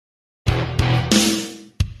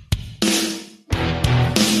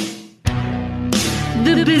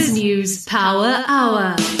BizNews Power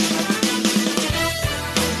Hour.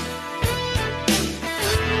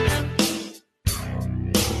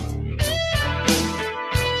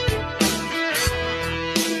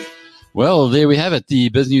 Well, there we have it, the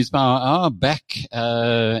BizNews Power Hour back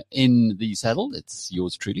in the saddle. It's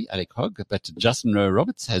yours truly, Alec Hogg, but Justin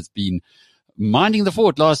Roberts has been minding the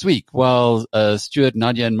fort last week while Stuart,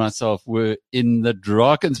 Nadia and myself were in the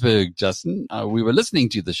Drakensberg, Justin. We were listening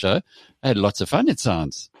to the show. I had lots of fun, it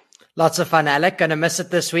sounds. Lots of fun, Alec. Going to miss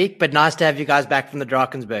it this week, but nice to have you guys back from the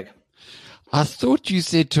Drakensberg. I thought you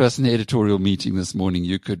said to us in the editorial meeting this morning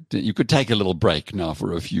you could take a little break now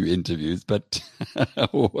for a few interviews, but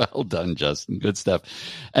well done, Justin. Good stuff.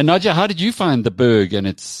 And Nadia, how did you find the Berg and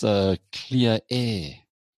its clear air?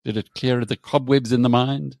 Did it clear the cobwebs in the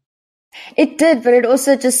mind? It did, but it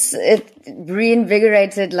also it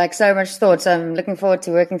reinvigorated like so much thought. So I'm looking forward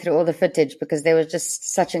to working through all the footage because there was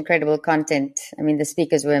just such incredible content. I mean, the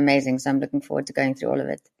speakers were amazing, so I'm looking forward to going through all of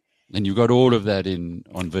it. And you got all of that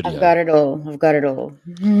on video. I've got it all.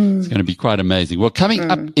 It's going to be quite amazing. Well,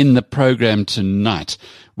 coming up in the program tonight,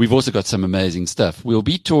 we've also got some amazing stuff. We'll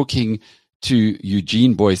be talking to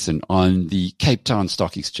Eugene Booysen on the Cape Town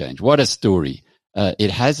Stock Exchange. What a story.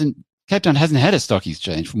 Cape Town hasn't had a stock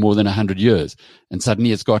exchange for more than 100 years, and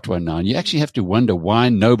suddenly it's got one now. And you actually have to wonder why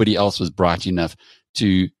nobody else was bright enough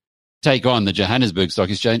to take on the Johannesburg Stock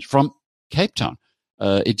Exchange from Cape Town.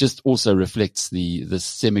 It just also reflects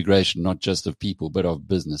this emigration, not just of people, but of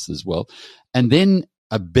business as well. And then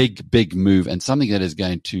a big move, and something that is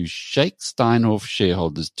going to shake Steinhoff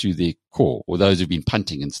shareholders to their core, or those who've been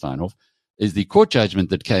punting in Steinhoff, is the court judgment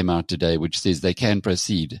that came out today, which says they can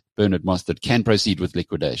proceed. Bernard Mostert can proceed with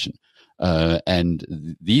liquidation.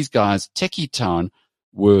 And these guys, Techie Town,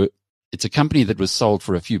 it's a company that was sold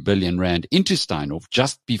for a few billion rand into Steinhoff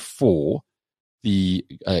just before the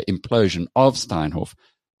implosion of Steinhoff.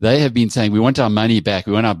 They have been saying, we want our money back,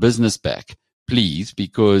 we want our business back, please,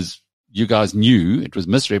 because you guys knew it was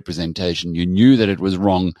misrepresentation. You knew that it was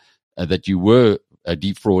wrong, that you were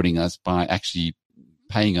defrauding us by actually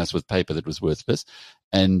paying us with paper that was worthless.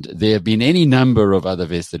 And there have been any number of other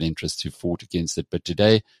vested interests who fought against it. But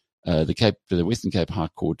today, the Western Cape High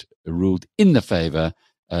Court ruled in the favor.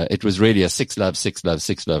 It was really a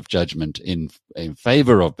 6-love judgment in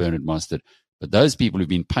favor of Bernard Mostert. But those people who've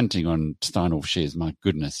been punting on Steinhoff shares, my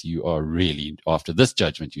goodness, you are really, after this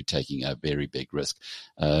judgment, you're taking a very big risk.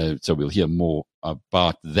 So we'll hear more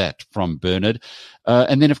about that from Bernard.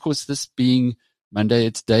 And then, of course, this being Monday,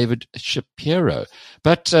 it's David Shapiro.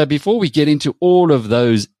 But before we get into all of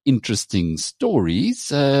those interesting stories,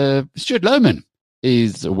 Stuart Lohman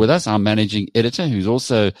is with us, our managing editor, who's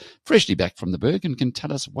also freshly back from the Berg and can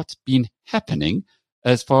tell us what's been happening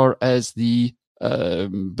as far as the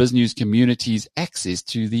BizNews community's access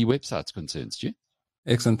to the website's concerned, Stu.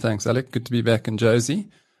 Excellent. Thanks, Alec. Good to be back in Josie.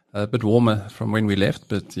 A bit warmer from when we left,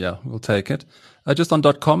 but yeah, we'll take it. Just on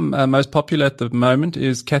 .com, most popular at the moment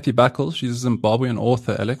is Kathy Buckles. She's a Zimbabwean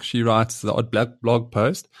author, Alec. She writes the odd blog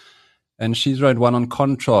post, and she's wrote one on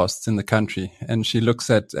contrasts in the country. And she looks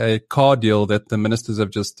at a car deal that the ministers have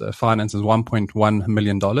just financed as $1.1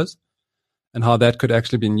 million. And how that could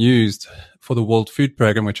actually been used for the World Food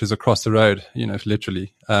Program, which is across the road,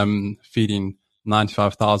 literally, feeding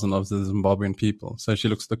 95,000 of the Zimbabwean people. So she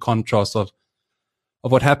looks at the contrast of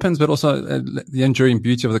what happens, but also the enduring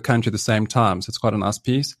beauty of the country at the same time. So it's quite a nice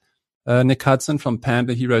piece. Nick Hudson from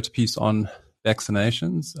Panda, he wrote a piece on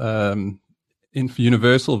vaccinations,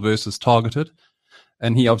 universal versus targeted.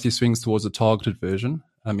 And he obviously swings towards a targeted version,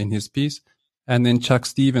 in his piece. And then Chuck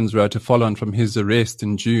Stevens wrote a follow-on from his arrest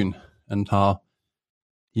in June, and how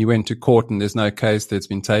he went to court and there's no case that's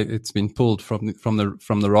it's been pulled from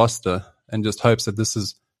the roster, and just hopes that this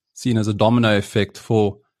is seen as a domino effect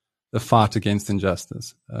for the fight against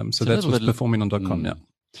injustice. So that's what's performing on .com. Yeah,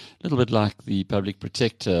 a little bit like the public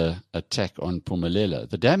protector attack on Pumalelo.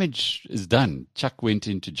 The damage is done. Chuck went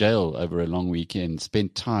into jail over a long weekend,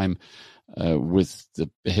 spent time with the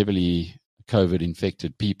heavily COVID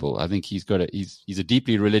infected people. I think he's a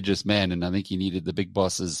deeply religious man, and I think he needed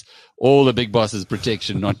all the big bosses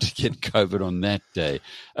protection not to get COVID on that day.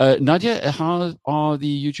 Nadia, how are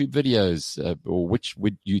the YouTube videos, or which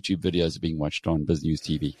YouTube videos are being watched on BizNews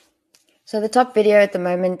TV? So the top video at the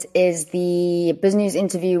moment is the BizNews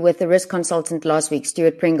interview with the risk consultant last week,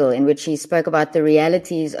 Stuart Pringle, in which he spoke about the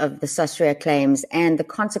realities of the Sasria claims and the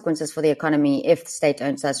consequences for the economy if the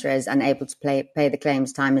state-owned Sasria is unable to pay the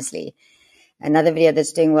claims timelessly. Another video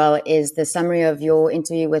that's doing well is the summary of your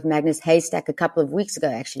interview with Magnus Haystack a couple of weeks ago,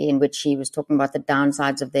 actually, in which he was talking about the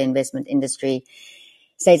downsides of the investment industry,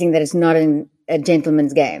 stating that it's not a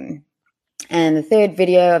gentleman's game. And the third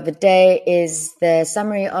video of the day is the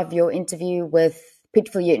summary of your interview with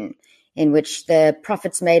Piet Viljoen, in which the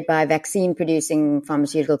profits made by vaccine-producing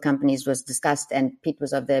pharmaceutical companies was discussed, and Piet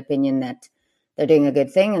was of the opinion that they're doing a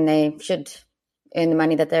good thing and they should earn the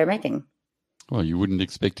money that they're making. Well, you wouldn't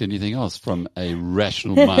expect anything else from a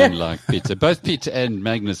rational mind like Peter. Both Peter and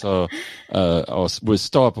Magnus were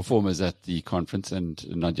star performers at the conference, and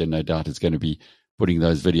Nadia, no doubt, is going to be putting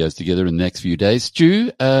those videos together in the next few days.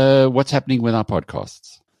 Stu, what's happening with our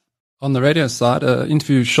podcasts? On the radio side,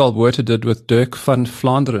 interview Charles Werter did with Dirk van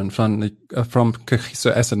Vlaanderen from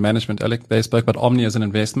Kagiso Asset Management. Alec, they spoke about Omni as an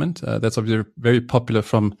investment. That's obviously very popular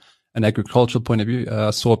from an agricultural point of view.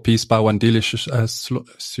 I saw a piece by Wandile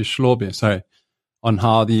Sishlobe, on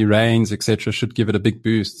how the rains, etc., should give it a big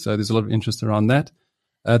boost. So there's a lot of interest around that.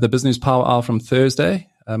 The BizNews Power Hour from Thursday,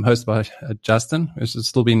 hosted by Justin, which is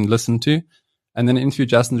still being listened to. And then an interview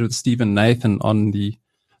Justin with Stephen Nathan on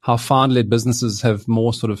how founder-led businesses have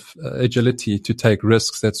more sort of agility to take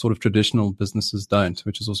risks that sort of traditional businesses don't,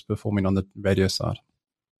 which is also performing on the radio side.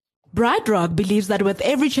 BrightRock believes that with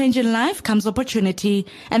every change in life comes opportunity,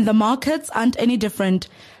 and the markets aren't any different.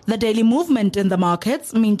 The daily movement in the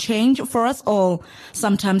markets mean change for us all,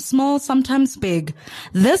 sometimes small, sometimes big.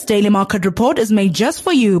 This daily market report is made just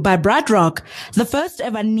for you by BrightRock, the first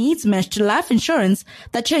ever needs-meshed life insurance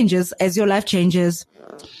that changes as your life changes.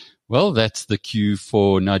 Well, that's the cue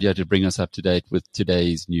for Nadia to bring us up to date with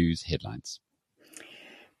today's news headlines.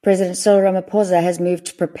 President Cyril Ramaphosa has moved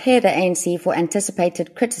to prepare the ANC for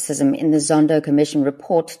anticipated criticism in the Zondo Commission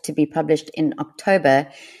report to be published in October,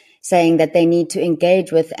 saying that they need to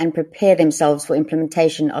engage with and prepare themselves for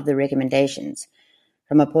implementation of the recommendations.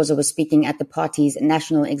 Ramaphosa was speaking at the party's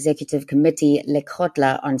National Executive Committee,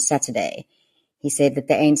 Lekgotla, on Saturday. He said that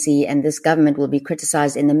the ANC and this government will be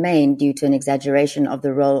criticized in the main due to an exaggeration of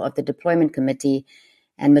the role of the Deployment Committee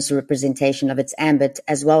and misrepresentation of its ambit,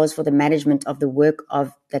 as well as for the management of the work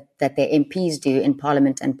that their MPs do in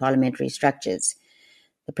Parliament and parliamentary structures.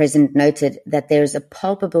 The President noted that there is a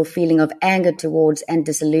palpable feeling of anger towards and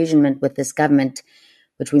disillusionment with this government,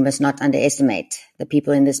 which we must not underestimate. The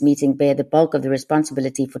people in this meeting bear the bulk of the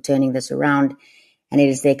responsibility for turning this around, and it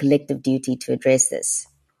is their collective duty to address this.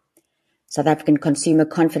 South African consumer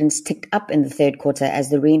confidence ticked up in the third quarter as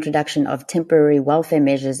the reintroduction of temporary welfare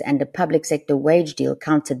measures and a public sector wage deal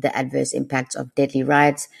countered the adverse impacts of deadly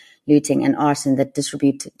riots, looting and arson that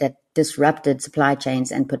disrupted supply chains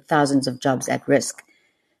and put thousands of jobs at risk.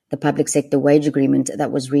 The public sector wage agreement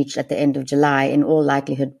that was reached at the end of July in all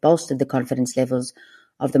likelihood bolstered the confidence levels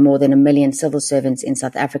of the more than 1 million civil servants in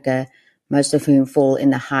South Africa, most of whom fall in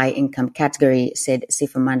the high-income category, said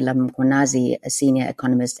Sifamandla Mkonazi, a senior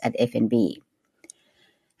economist at FNB.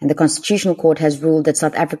 And the Constitutional Court has ruled that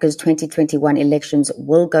South Africa's 2021 elections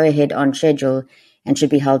will go ahead on schedule and should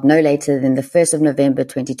be held no later than the 1st of November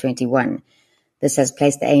 2021. This has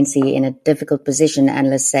placed the ANC in a difficult position,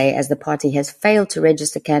 analysts say, as the party has failed to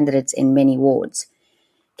register candidates in many wards.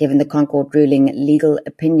 Given the ConCourt ruling, legal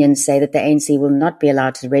opinions say that the ANC will not be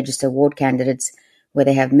allowed to register ward candidates where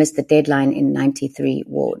they have missed the deadline in 93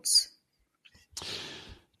 wards.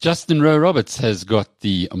 Justin Rowe-Roberts has got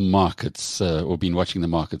the markets, or been watching the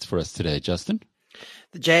markets for us today. Justin?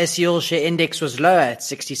 The JSE All Share Index was lower at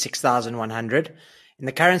 66,100. In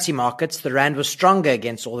the currency markets, the rand was stronger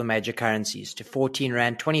against all the major currencies to 14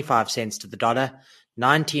 rand 25 cents to the dollar,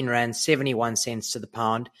 19 rand 71 cents to the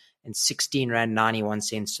pound, and 16 rand 91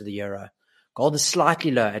 cents to the euro. Gold is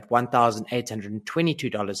slightly lower at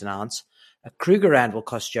 $1,822 an ounce. A Kruger rand will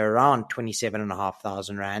cost you around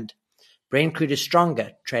 27,500 rand. Brent crude is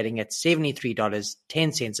stronger, trading at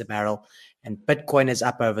 $73.10 a barrel, and Bitcoin is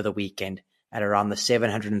up over the weekend at around the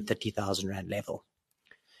 730,000 rand level.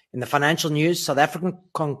 In the financial news, South African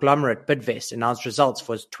conglomerate Bidvest announced results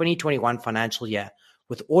for its 2021 financial year,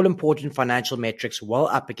 with all important financial metrics well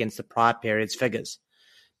up against the prior period's figures.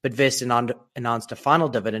 Bidvest announced a final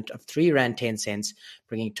dividend of R3.10,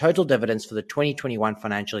 bringing total dividends for the 2021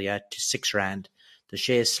 financial year to R6. The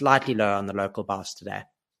share is slightly lower on the local bourse today.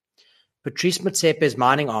 Patrice Motsepe's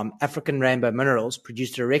mining arm, African Rainbow Minerals,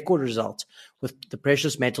 produced a record result, with the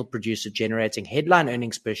precious metal producer generating headline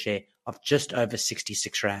earnings per share of just over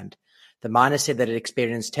R66. The miner said that it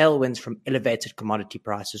experienced tailwinds from elevated commodity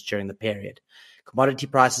prices during the period. Commodity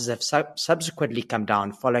prices have subsequently come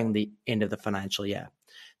down following the end of the financial year.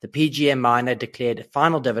 The PGM miner declared a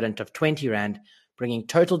final dividend of R20, bringing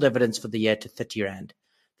total dividends for the year to R30.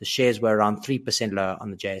 The shares were around 3% lower on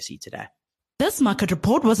the JSE today. This market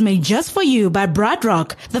report was made just for you by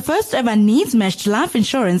BrightRock, the first ever needs-meshed life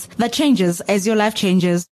insurance that changes as your life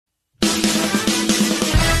changes.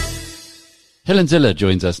 Helen Zille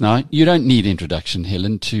joins us now. You don't need introduction,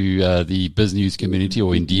 Helen, to the BizNews community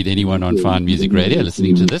or indeed anyone on Fine Music Radio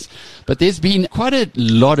listening to this. But there's been quite a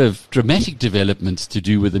lot of dramatic developments to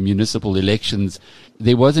do with the municipal elections.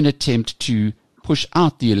 There was an attempt to push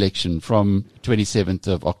out the election from 27th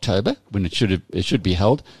of October, when it should be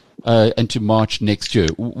held, and to March next year.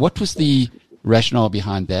 What was the rationale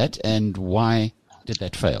behind that, and why did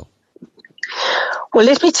that fail? Well,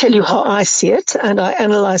 let me tell you how I see it, and I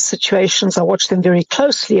analyze situations, I watch them very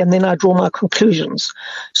closely, and then I draw my conclusions.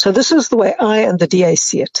 So this is the way I and the DA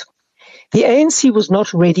see it. The ANC was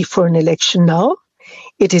not ready for an election now.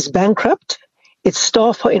 It is bankrupt. Its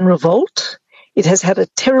staff are in revolt. It has had a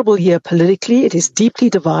terrible year politically. It is deeply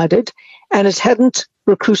divided, and it hadn't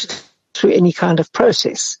recruited through any kind of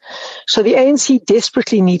process. So the ANC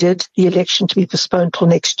desperately needed the election to be postponed till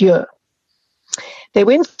next year. They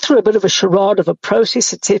went through a bit of a charade of a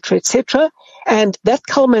process, etc., and that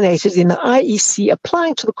culminated in the IEC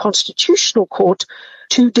applying to the Constitutional Court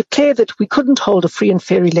to declare that we couldn't hold a free and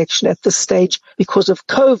fair election at this stage because of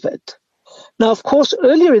COVID. Now, of course,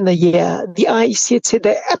 earlier in the year, the IEC had said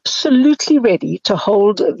they're absolutely ready to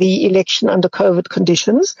hold the election under COVID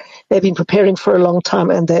conditions. They've been preparing for a long time,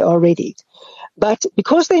 and they are ready. But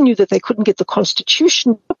because they knew that they couldn't get the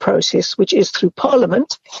constitutional process, which is through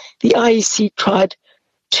Parliament, the IEC tried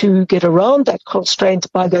to get around that constraint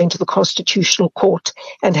by going to the Constitutional Court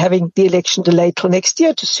and having the election delayed till next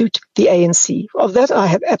year to suit the ANC. Of that, I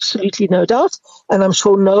have absolutely no doubt, and I'm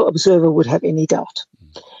sure no observer would have any doubt.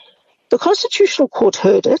 The Constitutional Court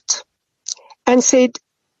heard it and said,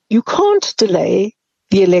 you can't delay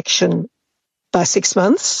the election by 6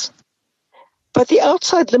 months, but the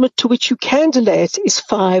outside limit to which you can delay it is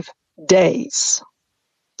 5 days.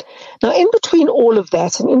 Now, in between all of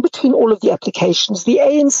that and in between all of the applications, the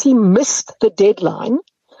ANC missed the deadline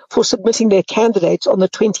for submitting their candidates on the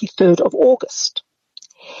 23rd of August.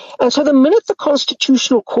 And so the minute the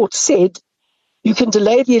Constitutional Court said you can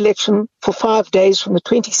delay the election for 5 days from the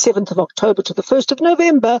 27th of October to the 1st of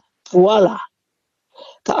November, voila.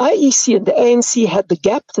 The IEC and the ANC had the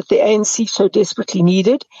gap that the ANC so desperately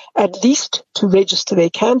needed, at least to register their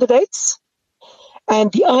candidates.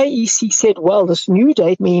 And the IEC said, well, this new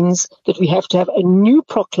date means that we have to have a new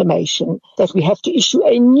proclamation, that we have to issue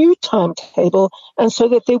a new timetable, and so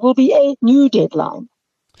that there will be a new deadline.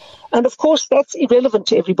 And of course, that's irrelevant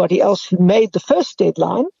to everybody else who made the first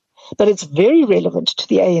deadline, but it's very relevant to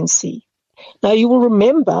the ANC. Now, you will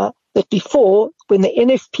remember that before, when the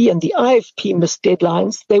NFP and the IFP missed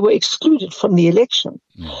deadlines, they were excluded from the election.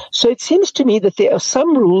 So it seems to me that there are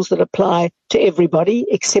some rules that apply to everybody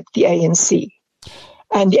except the ANC.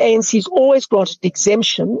 And the ANC is always granted an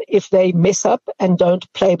exemption if they mess up and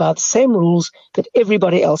don't play by the same rules that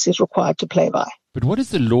everybody else is required to play by. But what does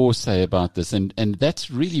the law say about this? And that's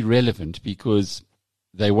really relevant because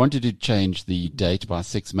they wanted to change the date by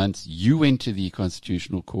 6 months. You went to the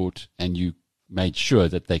Constitutional Court and you made sure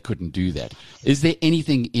that they couldn't do that. Is there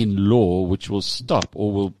anything in law which will stop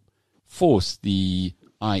or will force the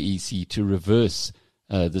IEC to reverse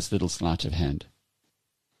this little sleight of hand?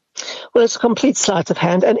 Well, it's a complete sleight of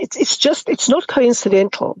hand, and it's not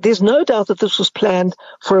coincidental. There's no doubt that this was planned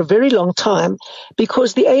for a very long time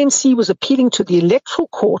because the ANC was appealing to the Electoral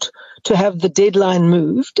Court to have the deadline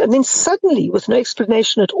moved, and then suddenly, with no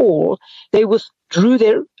explanation at all, they withdrew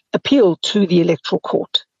their appeal to the Electoral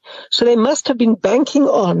Court. So they must have been banking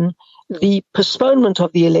on the postponement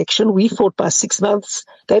of the election. We thought by 6 months.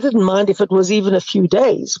 They didn't mind if it was even a few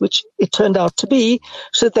days, which it turned out to be,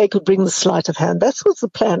 so that they could bring the sleight of hand. That was the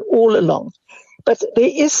plan all along. But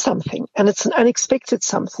there is something, and it's an unexpected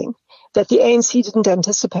something, that the ANC didn't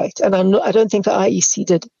anticipate, and I don't think the IEC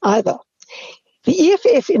did either. The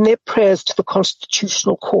EFF, in their prayers to the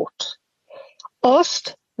Constitutional Court,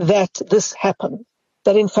 asked that this happen,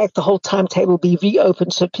 that in fact the whole timetable be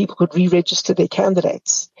reopened so people could re-register their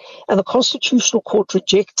candidates. And the Constitutional Court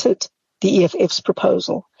rejected the EFF's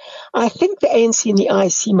proposal. I think the ANC and the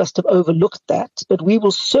IEC must have overlooked that, but we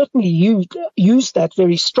will certainly use that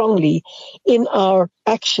very strongly in our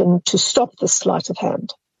action to stop this sleight of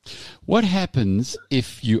hand. What happens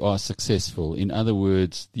if you are successful? In other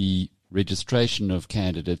words, the registration of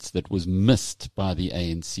candidates that was missed by the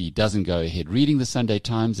ANC doesn't go ahead. Reading the Sunday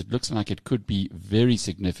Times, it looks like it could be very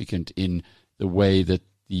significant in the way that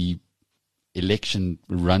the election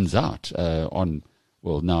runs out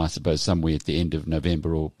now I suppose somewhere at the end of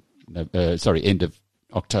November end of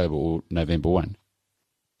October or November 1.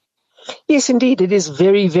 Yes, indeed, it is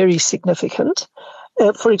very, very significant.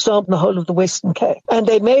 For example, the whole of the Western Cape. And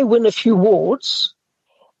they may win a few wards,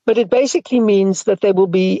 but it basically means that they will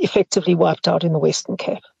be effectively wiped out in the Western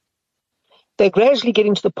Cape. They're gradually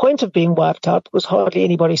getting to the point of being wiped out because hardly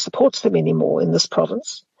anybody supports them anymore in this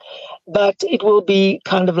province. But it will be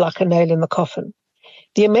kind of like a nail in the coffin.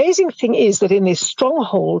 The amazing thing is that in their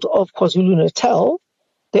stronghold of KwaZulu-Natal,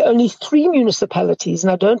 there are only 3 municipalities,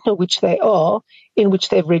 and I don't know which they are, in which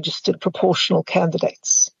they've registered proportional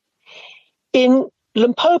candidates. In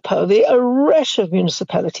Limpopo, there are a rash of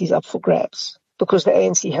municipalities up for grabs because the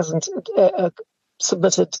ANC hasn't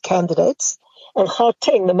submitted candidates. And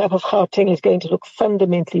Gauteng, the map of Gauteng is going to look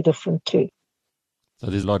fundamentally different too. So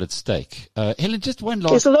there's a lot at stake. Helen, just one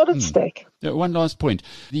last... There's a lot at stake. One last point.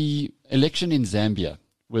 The election in Zambia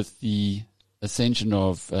with the ascension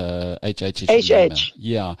of HH.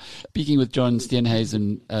 Yeah. Speaking with John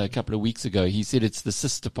Steenhuisen a couple of weeks ago, he said it's the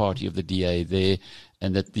sister party of the DA there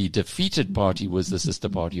and that the defeated party was the sister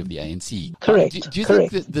party of the ANC. Correct. Do you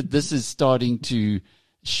think that this is starting to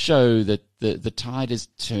show that the tide is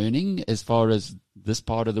turning as far as this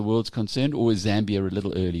part of the world's concerned, or is Zambia a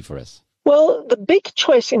little early for us? Well, the big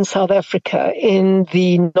choice in South Africa in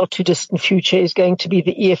the not-too-distant future is going to be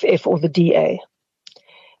the EFF or the DA.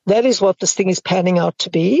 That is what this thing is panning out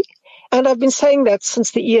to be. And I've been saying that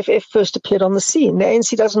since the EFF first appeared on the scene. The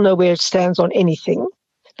ANC doesn't know where it stands on anything.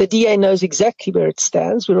 The DA knows exactly where it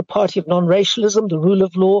stands. We're a party of non-racialism, the rule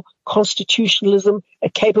of law, constitutionalism, a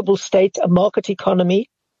capable state, a market economy.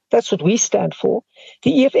 That's what we stand for.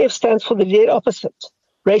 The EFF stands for the dead opposite.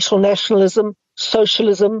 Racial nationalism,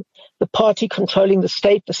 socialism, the party controlling the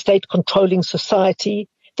state controlling society,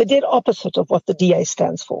 the dead opposite of what the DA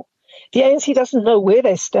stands for. The ANC doesn't know where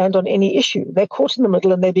they stand on any issue. They're caught in the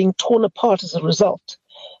middle and they're being torn apart as a result.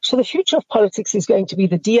 So the future of politics is going to be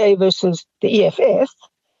the DA versus the EFF.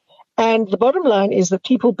 And the bottom line is that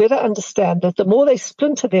people better understand that the more they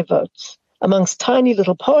splinter their votes amongst tiny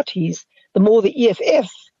little parties, the more the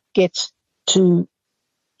EFF gets to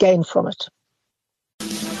gain from it.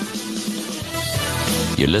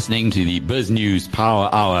 You're listening to the BizNews Power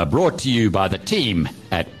Hour, brought to you by the team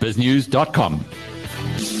at biznews.com.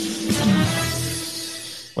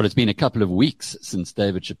 Well, it's been a couple of weeks since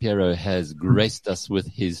David Shapiro has graced us with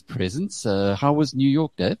his presence. How was New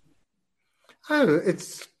York, Dave? Oh,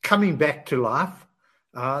 it's coming back to life.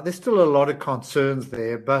 There's still a lot of concerns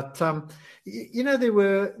there, but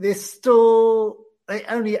there's still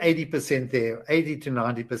only 80% there, 80 to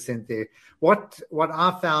 90% there. What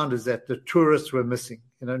I found is that the tourists were missing.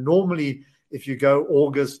 Normally if you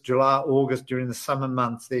go July, August during the summer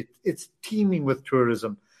months, it's teeming with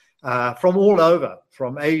tourism from all over,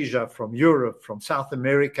 from Asia, from Europe, from South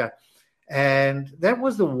America. And that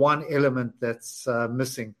was the one element that's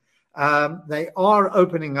missing. They are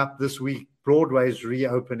opening up this week. Broadway's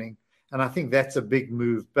reopening. And I think that's a big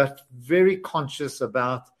move, but very conscious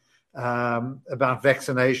about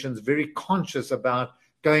vaccinations, very conscious about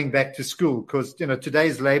going back to school because,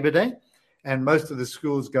 today's Labor Day and most of the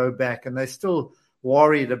schools go back and they're still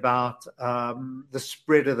worried about the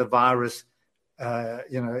spread of the virus,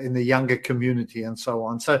 in the younger community and so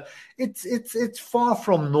on. So it's far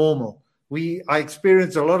from normal. I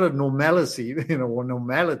experience a lot of normality,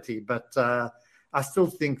 but I still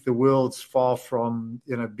think the world's far from,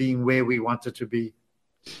 being where we want it to be.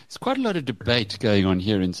 There's quite a lot of debate going on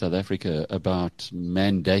here in South Africa about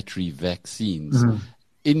mandatory vaccines. Mm-hmm.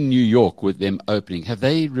 In New York, with them opening, have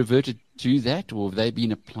they reverted to that, or have they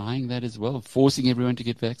been applying that as well, forcing everyone to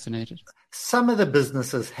get vaccinated? Some of the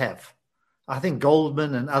businesses have. I think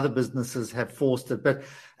Goldman and other businesses have forced it. But,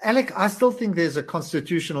 Alec, I still think there's a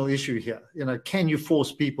constitutional issue here. Can you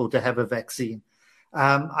force people to have a vaccine?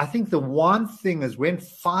 I think the one thing is when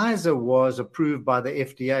Pfizer was approved by the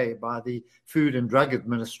FDA, by the Food and Drug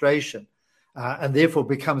Administration, and therefore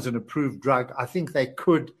becomes an approved drug, I think they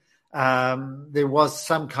could, there was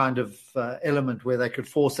some kind of element where they could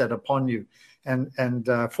force that upon you and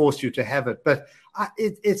force you to have it. But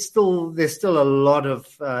there's still a lot of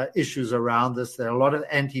issues around this. There are a lot of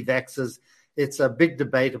anti-vaxxers. It's a big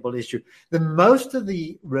debatable issue. Most of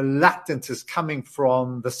the reluctance is coming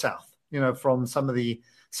from the South. From some of the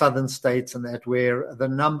southern states and that where the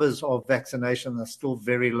numbers of vaccination are still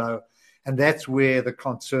very low. And that's where the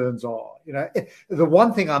concerns are. The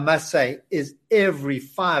one thing I must say is every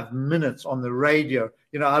 5 minutes on the radio,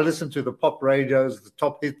 I listen to the pop radios, the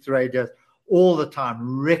top hits radios all the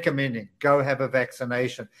time, recommending go have a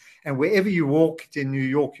vaccination. And wherever you walked in New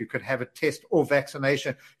York, you could have a test or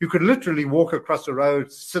vaccination. You could literally walk across the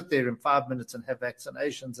road, sit there in 5 minutes and have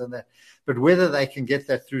vaccinations and that. But whether they can get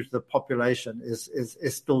that through to the population is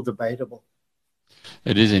still debatable.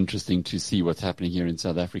 It is interesting to see what's happening here in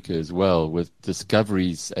South Africa as well with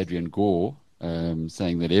Discovery's Adrian Gore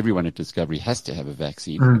saying that everyone at Discovery has to have a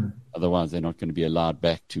vaccine. Otherwise, they're not going to be allowed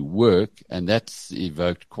back to work. And that's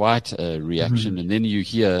evoked quite a reaction. And then you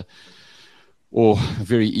hear, or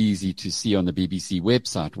very easy to see on the BBC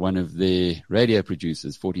website, one of their radio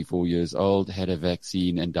producers, 44 years old, had a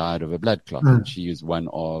vaccine and died of a blood clot. And she is one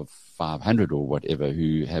of 500 or whatever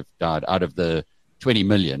who have died out of the 20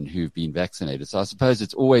 million who've been vaccinated. So I suppose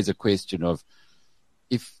it's always a question of,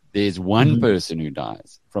 if there's one person who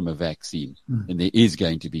dies from a vaccine, then there is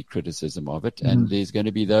going to be criticism of it. And there's going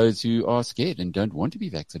to be those who are scared and don't want to be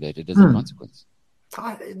vaccinated as a consequence.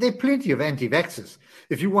 There are plenty of anti-vaxxers.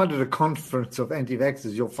 If you wanted a conference of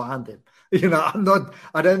anti-vaxxers, you'll find them.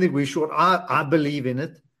 I don't think we should. I believe in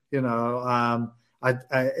it. I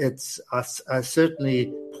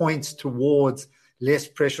certainly points towards less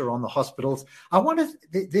pressure on the hospitals.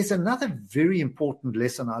 There's another very important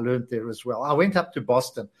lesson I learned there as well. I went up to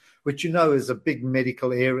Boston, which is a big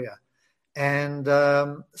medical area, and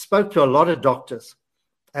spoke to a lot of doctors.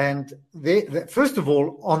 And first of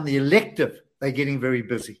all, on the elective, they're getting very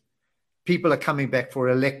busy. People are coming back for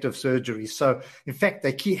elective surgery. So, in fact,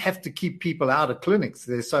 they have to keep people out of clinics.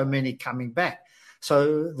 There's so many coming back.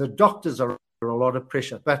 So the doctors are under a lot of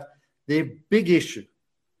pressure. But their big issue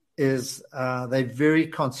is they're very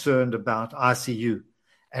concerned about ICU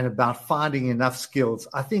and about finding enough skills.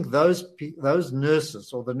 I think those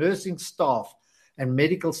nurses or the nursing staff and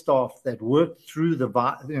medical staff that worked through the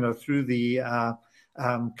COVID,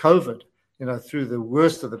 through the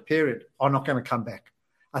worst of the period, are not going to come back.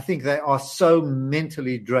 I think they are so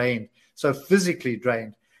mentally drained, so physically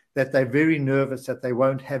drained, that they're very nervous that they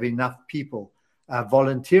won't have enough people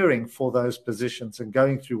volunteering for those positions and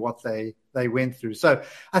going through what they went through. So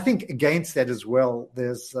I think against that as well,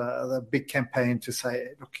 there's a big campaign to say,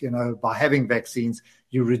 look, by having vaccines,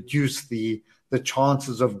 you reduce the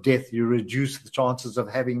chances of death, you reduce the chances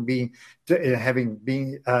of being admitted,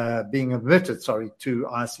 to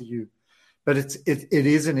ICU. But it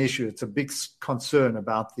is an issue. It's a big concern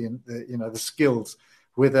about the skills,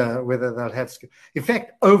 whether they'll have skills. In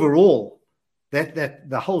fact, overall, that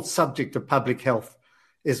the whole subject of public health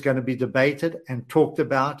is going to be debated and talked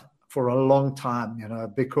about for a long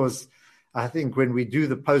time, because I think when we do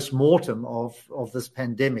the post-mortem of this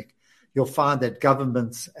pandemic, you'll find that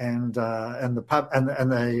governments and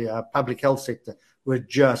the public health sector were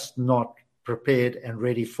just not prepared and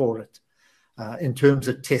ready for it in terms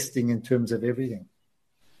of testing, in terms of everything.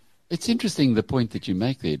 It's interesting the point that you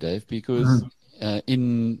make there, Dave, because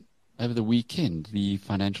over the weekend, the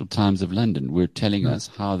Financial Times of London were telling us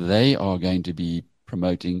how they are going to be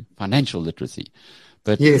promoting financial literacy.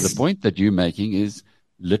 But the point that you're making is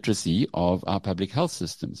literacy of our public health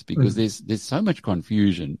systems, because there's so much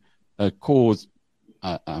confusion caused.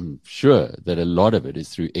 I'm sure that a lot of it is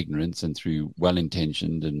through ignorance and through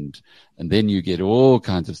well-intentioned, and then you get all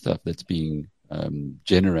kinds of stuff that's being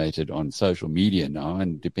generated on social media now,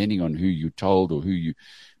 and depending on who you told or who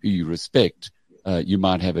you respect, you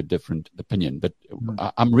might have a different opinion. But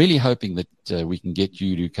I'm really hoping that we can get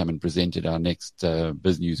you to come and present at our next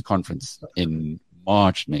BizNews conference in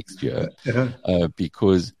March next year,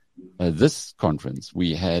 because this conference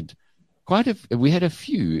we had a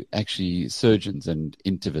few actually surgeons and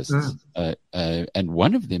internists, and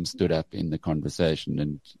one of them stood up in the conversation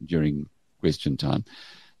and during question time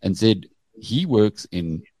and said he works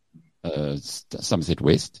in Somerset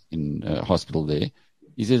West in a hospital there.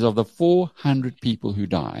 He says of the 400 people who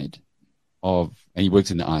died and he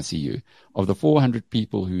works in the ICU, of the 400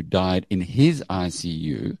 people who died in his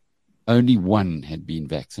ICU, only one had been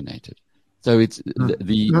vaccinated. So it's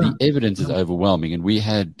the evidence is overwhelming. And we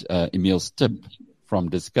had Emil Stipp from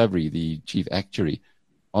Discovery, the chief actuary,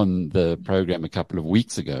 on the program a couple of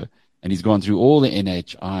weeks ago, and he's gone through all the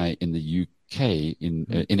NHS in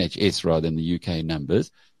the UK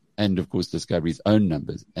numbers, and of course Discovery's own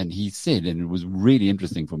numbers. And he said, and it was really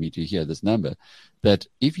interesting for me to hear this number, that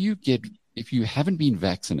if you haven't been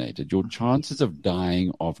vaccinated, your chances of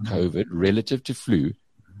dying of COVID relative to flu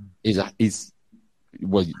is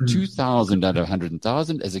 2,000 out of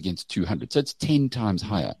 100,000 as against 200. So it's 10 times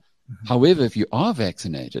higher. However, if you are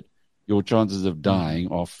vaccinated, your chances of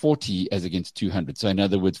dying are 40 as against 200. So in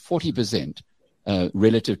other words, 40%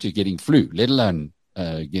 relative to getting flu, let alone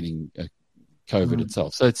getting COVID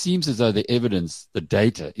itself. So it seems as though the evidence, the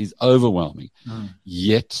data is overwhelming.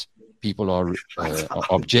 Yet people are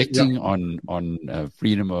objecting on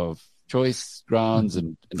freedom of choice grounds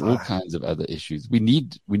and all kinds of other issues. We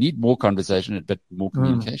need more conversation, but more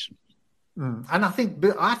communication. And I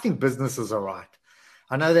think businesses are right.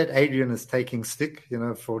 I know that Adrian is taking stick,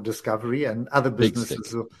 for Discovery and other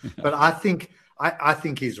businesses, but I think I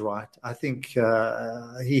think he's right. I think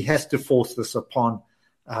he has to force this upon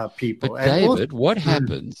people. But David, what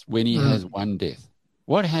happens when he has one death?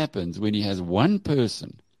 What happens when he has one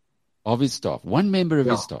person of his staff, one member of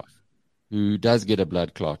his staff, who does get a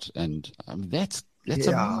blood clot? And that's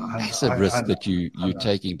a massive risk that you're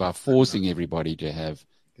taking by forcing everybody to have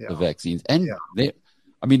the vaccines. And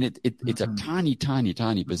it's a tiny, tiny,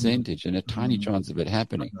 tiny percentage and a tiny chance of it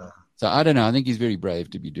happening. So I don't know. I think he's very brave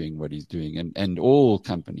to be doing what he's doing, and all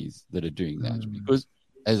companies that are doing that. Because,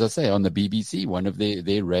 as I say, on the BBC, one of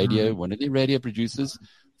their radio producers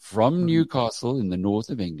from Newcastle in the north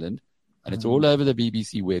of England, and it's all over the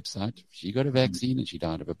BBC website, she got a vaccine and she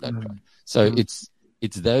died of a blood clot. So it's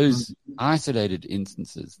those isolated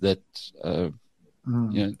instances that, to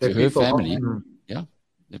her family,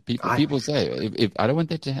 people say, if I don't want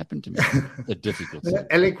that to happen to me, it's a difficult thing.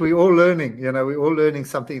 Alec, we're all learning, we're all learning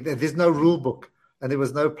something. There's no rule book and there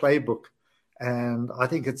was no playbook. And I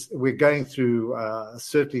think we're going through,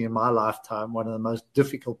 certainly in my lifetime, one of the most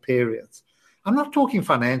difficult periods. I'm not talking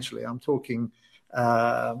financially. I'm talking,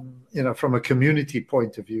 from a community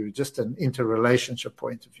point of view, just an interrelationship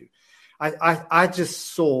point of view. I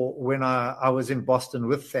just saw when I was in Boston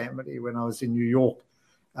with family, when I was in New York,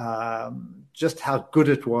 just how good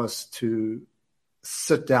it was to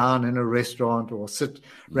sit down in a restaurant or sit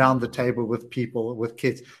round the table with people, with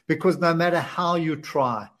kids, because no matter how you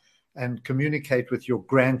try and communicate with your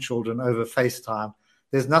grandchildren over FaceTime,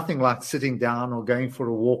 there's nothing like sitting down or going for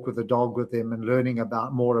a walk with a dog with them and learning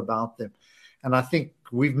more about them. And I think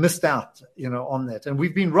we've missed out, on that. And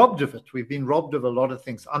we've been robbed of it. We've been robbed of a lot of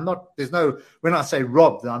things. When I say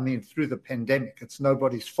robbed, I mean through the pandemic. It's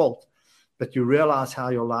nobody's fault. But you realize how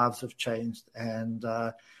your lives have changed. And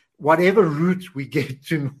whatever route we get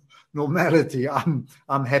to normality, I'm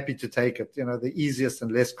happy to take it, the easiest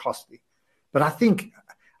and less costly. But I think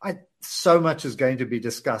so much is going to be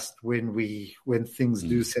discussed when things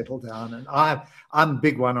do settle down. And I'm a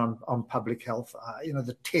big one on public health,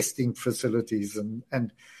 the testing facilities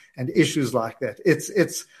and issues like that.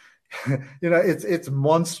 It's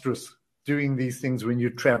monstrous doing these things when you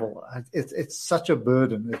travel. It's such a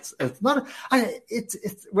burden. It's not.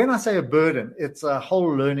 It's when I say a burden, it's a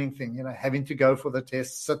whole learning thing. Having to go for the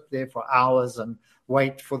test, sit there for hours and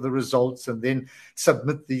wait for the results, and then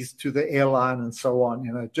submit these to the airline and so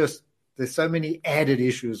on. There's so many added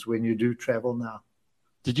issues when you do travel now.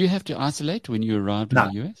 Did you have to isolate when you arrived in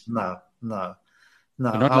the US? No. But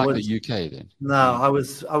not like the UK then. No, I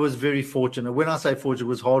was very fortunate. When I say fortunate, it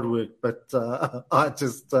was hard work, but I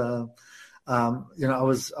just. I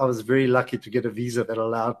was very lucky to get a visa that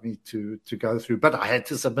allowed me to go through, but I had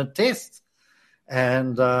to submit tests,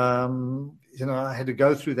 and I had to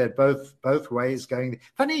go through that both ways.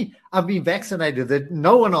 Funny, I've been vaccinated. That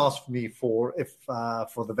no one asked me for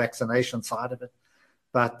the vaccination side of it,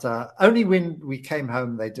 but only when we came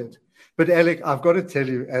home they did. But Alec, I've got to tell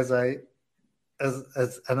you, and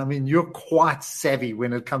I mean, you're quite savvy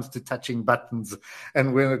when it comes to touching buttons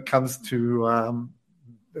and when it comes to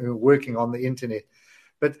working on the internet.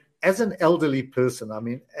 But as an elderly person, I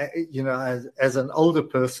mean, as an older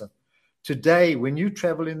person, today, when you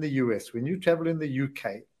travel in the US, when you travel in the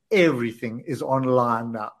UK, everything is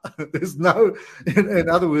online now. There's no, in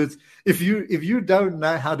other words, if you don't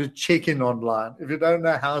know how to check in online, if you don't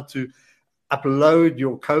know how to upload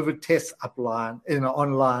your COVID tests online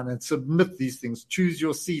and submit these things, choose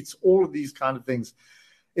your seats, all of these kind of things,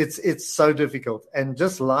 it's so difficult. And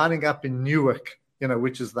just lining up in Newark,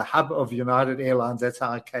 which is the hub of United Airlines, that's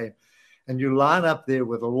how I came. And you line up there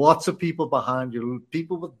with lots of people behind you,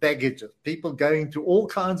 people with baggage, people going to all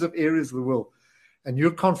kinds of areas of the world. And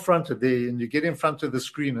you're confronted there and you get in front of the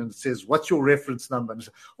screen and it says, what's your reference number? And you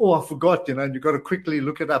say, I forgot, and you've got to quickly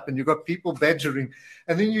look it up and you've got people badgering.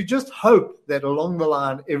 And then you just hope that along the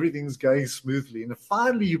line, everything's going smoothly. And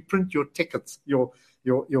finally you print your tickets, your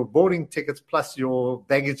boarding tickets plus your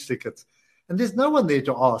baggage tickets. And there's no one there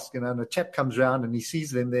to ask, and a chap comes around and he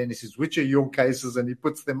sees them there and he says, which are your cases? And he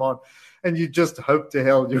puts them on. And you just hope to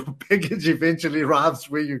hell your baggage eventually arrives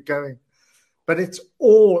where you're going. But it's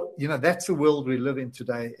all, that's the world we live in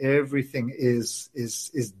today. Everything is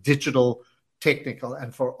digital, technical.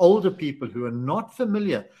 And for older people who are not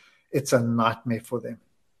familiar, it's a nightmare for them.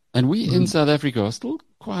 And we in South Africa are still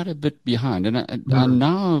quite a bit behind. And I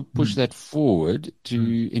now push that forward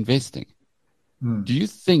to investing. Do you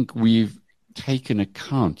think we've taken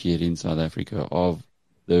account yet in South Africa of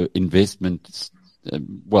the investments,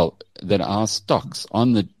 that our stocks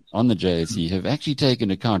on the JSE have actually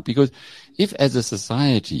taken account? Because if as a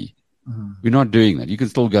society we're not doing that, you can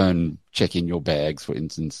still go and check in your bags, for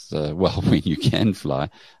instance, when you can fly,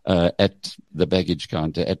 at the baggage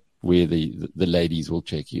counter, at where the ladies will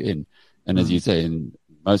check you in. And as you say, in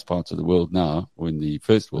most parts of the world now, or in the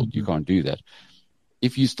first world, you can't do that.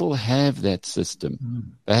 If you still have that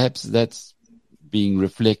system, perhaps that's being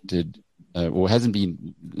reflected or hasn't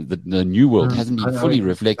been, the new world hasn't been fully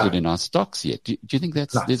reflected in our stocks yet. Do you think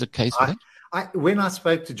there's a case for that? When I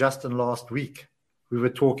spoke to Justin last week, we were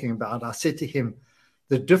talking about, I said to him,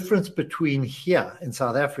 the difference between here in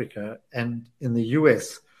South Africa and in the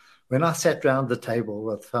US, when I sat around the table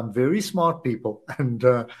with some very smart people, and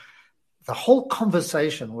the whole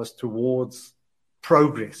conversation was towards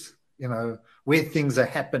progress, where things are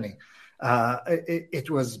happening. It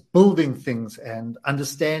was building things and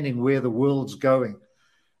understanding where the world's going.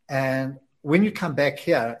 And when you come back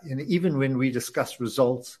here, even when we discuss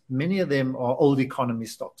results, many of them are old economy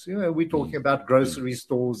stocks. We're talking about grocery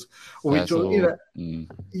stores, or we talk, you know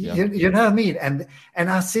what I mean. And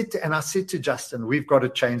I said to Justin, we've got to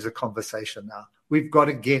change the conversation now. We've got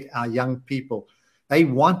to get our young people. They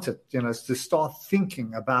want it, to start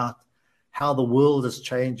thinking about how the world is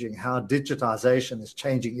changing, how digitization is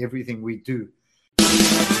changing everything we do.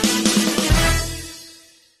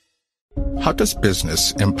 How does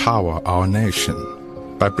business empower our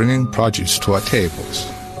nation? By bringing produce to our tables,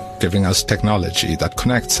 giving us technology that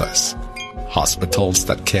connects us, hospitals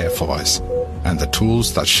that care for us, and the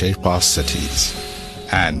tools that shape our cities.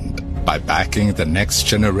 And by backing the next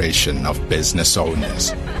generation of business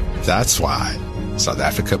owners. That's why South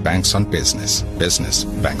Africa banks on business. Business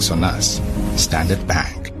banks on us. Standard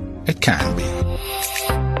Bank. It can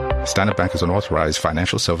be. Standard Bank is an authorized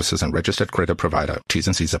financial services and registered credit provider. T's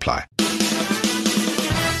and C's apply.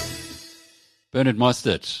 Bernard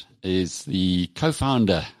Mostert is the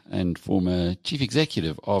co-founder and former chief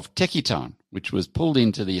executive of TechieTown, which was pulled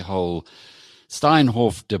into the whole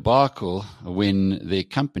Steinhoff debacle when their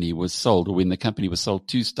company was sold, or when the company was sold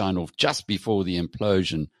to Steinhoff just before the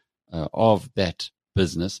implosion of that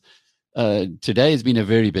business. Today has been a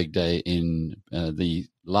very big day in the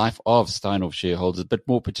life of Steinhoff shareholders, but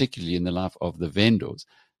more particularly in the life of the vendors.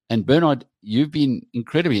 And Bernard, you've been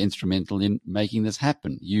incredibly instrumental in making this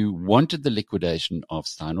happen. You wanted the liquidation of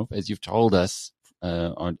Steinhoff, as you've told us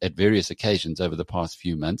at various occasions over the past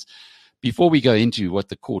few months. Before we go into what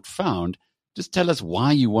the court found, just tell us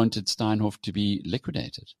why you wanted Steinhoff to be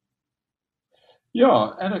liquidated.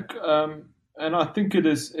 Yeah, Alec, and I think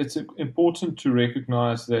it's important to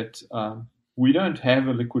recognize that we don't have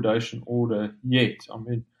a liquidation order yet. I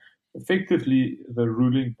mean, effectively, the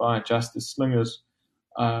ruling by Justice Slingers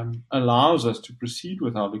allows us to proceed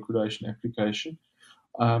with our liquidation application.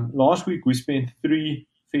 Last week, we spent 3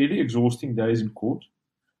 fairly exhausting days in court,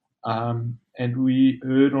 and we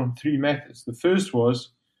heard on 3 matters. The first was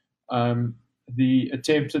the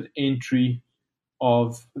attempted entry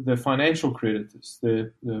of the financial creditors,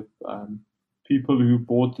 the people who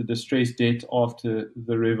bought the distressed debt after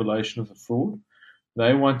the revelation of the fraud.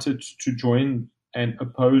 They wanted to join and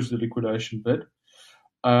oppose the liquidation bid.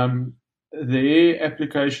 Their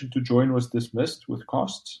application to join was dismissed with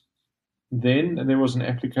costs. Then there was an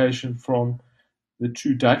application from the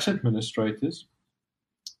 2 Dutch administrators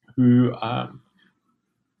who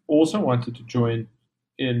also wanted to join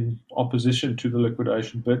in opposition to the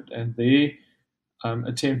liquidation bid, and their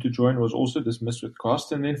attempt to join was also dismissed with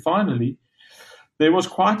cost. And then finally, there was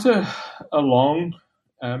quite a long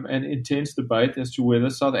and intense debate as to whether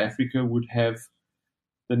South Africa would have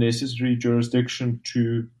the necessary jurisdiction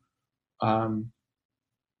to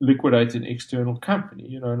liquidate an external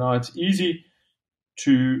company. Now it's easy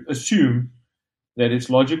to assume that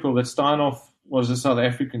it's logical that Steinhoff was a South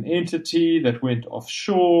African entity that went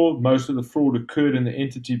offshore. Most of the fraud occurred in the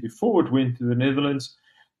entity before it went to the Netherlands.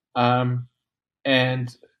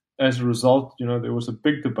 And as a result, there was a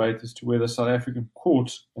big debate as to whether South African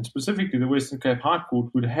courts, and specifically the Western Cape High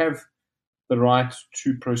Court, would have the right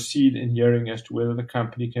to proceed in hearing as to whether the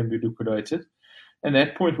company can be liquidated. And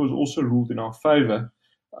that point was also ruled in our favor,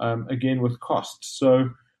 again with costs.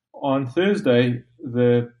 So on Thursday,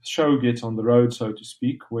 the show gets on the road, so to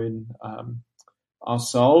speak, when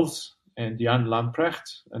ourselves and Jan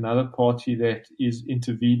Lamprecht, another party that is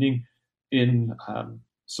intervening in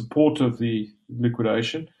support of the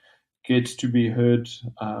liquidation, gets to be heard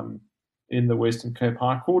in the Western Cape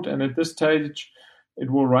High Court. And at this stage,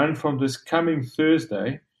 it will run from this coming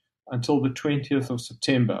Thursday until the 20th of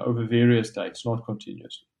September over various dates, not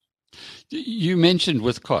continuously. You mentioned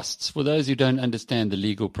with costs. For those who don't understand the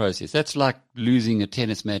legal process, that's like losing a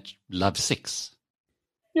tennis match, love 6.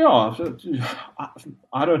 Yeah,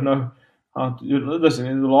 I don't know how to, listen,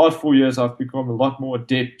 in the last 4 years, I've become a lot more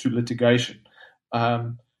adept to litigation.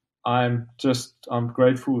 I'm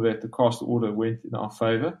grateful that the cost order went in our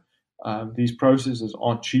favor. these processes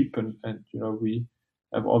aren't cheap, and we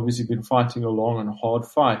have obviously been fighting a long and hard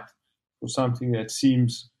fight for something that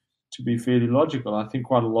seems to be fairly logical. I think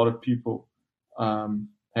quite a lot of people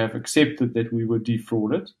have accepted that we were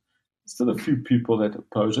defrauded. Still a few people that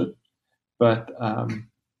oppose it, but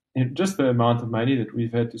just the amount of money that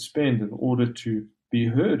we've had to spend in order to be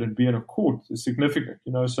heard and be in a court is significant.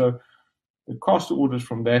 So the cost orders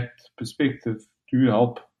from that perspective do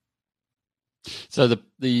help. So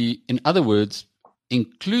in other words,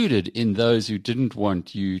 included in those who didn't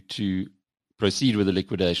want you to proceed with the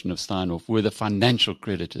liquidation of Steinhoff were the financial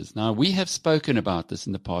creditors. Now, we have spoken about this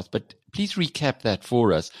in the past, but please recap that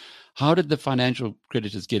for us. How did the financial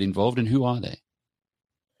creditors get involved, and who are they?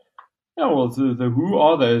 Yeah, well, the who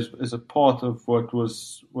are they is a part of what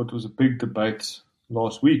was a big debate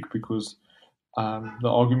last week, because the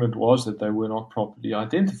argument was that they were not properly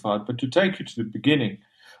identified. But to take you to the beginning,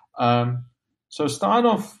 so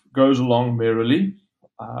Steinhoff goes along merrily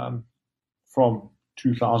from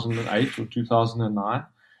 2008 or 2009.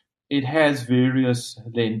 It has various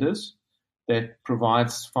lenders that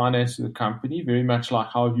provides finance to the company, very much like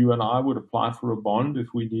how you and I would apply for a bond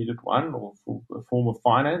if we needed one, or for a form of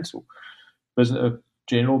finance, or a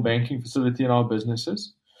general banking facility in our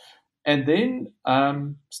businesses. And then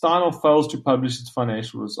Steinhoff fails to publish its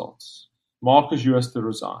financial results. Marcus Jooste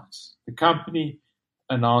resigns. The company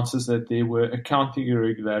announces that there were accounting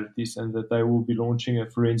irregularities and that they will be launching a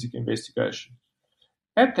forensic investigation.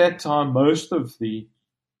 At that time, arguably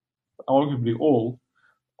all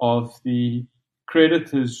of the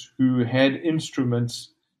creditors who had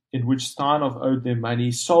instruments in which Steinhoff owed their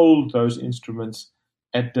money sold those instruments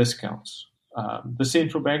at discounts. The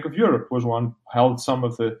Central Bank of Europe was one, held some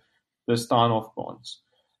of the Steinhoff bonds,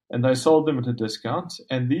 and they sold them at a discount.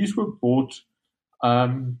 And these were bought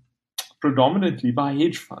predominantly by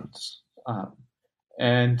hedge funds,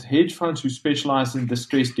 and hedge funds who specialize in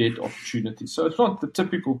distressed debt opportunities. So it's not the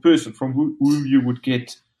typical person from whom you would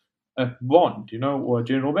get a bond, or a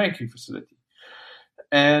general banking facility.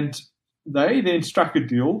 And they then struck a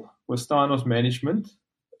deal with Steinhoff's management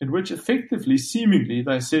in which effectively, seemingly,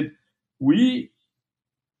 they said, we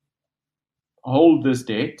hold this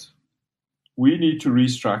debt, we need to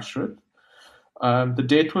restructure it. The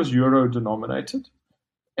debt was euro denominated.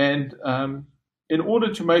 And in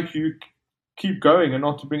order to make you keep going and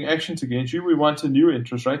not to bring actions against you, we want a new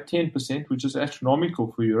interest rate, 10%, which is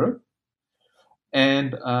astronomical for Europe.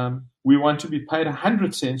 And we want to be paid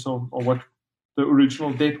 100 cents on what the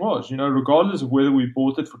original debt was. Regardless of whether we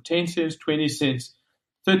bought it for 10 cents, 20 cents,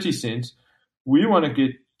 30 cents, we want to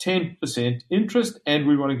get 10% interest and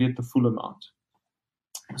we want to get the full amount.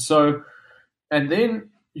 So, and then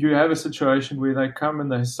you have a situation where they come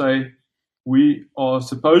and they say, we are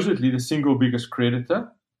supposedly the single biggest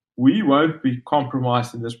creditor. We won't be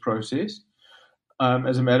compromised in this process.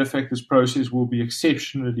 As a matter of fact, this process will be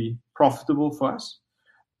exceptionally profitable for us.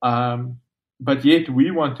 But yet we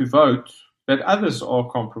want to vote that others are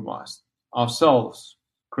compromised. Ourselves,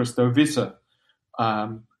 Christo Visser,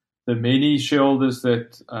 the many shareholders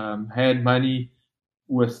that had money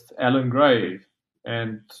with Alan Gray,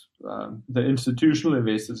 and the institutional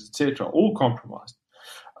investors, etc., all compromised.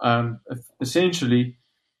 Essentially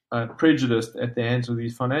prejudiced at the hands of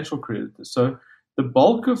these financial creditors. So the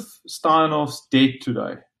bulk of Steinhoff's debt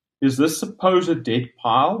today is this supposed debt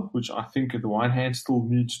pile, which I think at the one hand still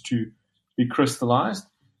needs to be crystallized,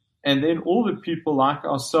 and then all the people like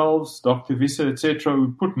ourselves, Dr. Visser, etc.,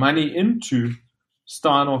 who put money into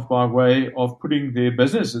Steinhoff by way of putting their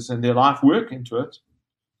businesses and their life work into it,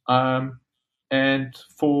 and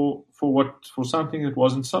for something that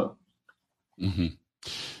wasn't so. Mm-hmm.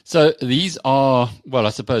 So these are, well, I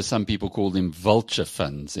suppose some people call them vulture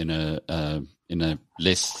funds in a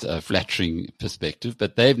less flattering perspective,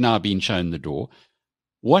 but they've now been shown the door.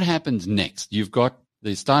 What happens next? You've got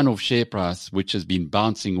the Steinhoff share price, which has been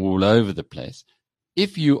bouncing all over the place.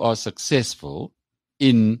 If you are successful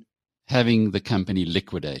in having the company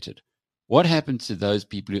liquidated, what happens to those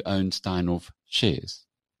people who own Steinhoff shares?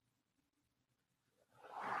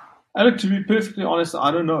 Alec, to be perfectly honest,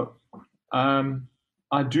 I don't know.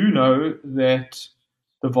 I do know that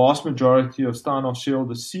the vast majority of Steinhoff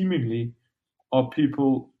shareholders seemingly are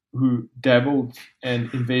people who dabbled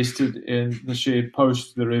and invested in the share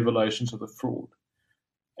post the revelations of the fraud.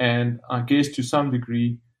 And I guess to some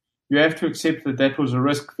degree, you have to accept that that was a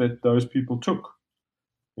risk that those people took,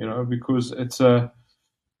 because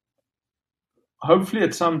hopefully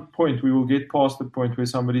at some point we will get past the point where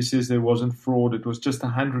somebody says there wasn't fraud. It was just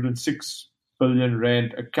 106 billion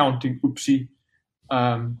rand accounting oopsie,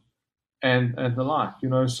 and the like,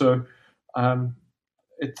 So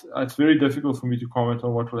it's very difficult for me to comment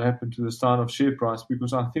on what will happen to the Steinhoff share price,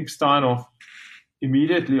 because I think Steinhoff,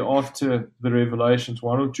 immediately after the revelations,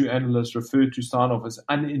 one or two analysts referred to Steinhoff as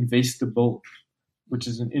uninvestable, which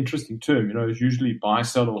is an interesting term. It's usually buy,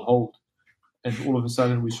 sell, or hold. And all of a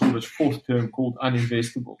sudden we saw this fourth term called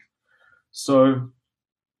uninvestable. So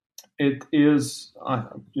it is,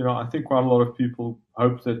 I think quite a lot of people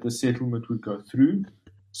hope that the settlement would go through.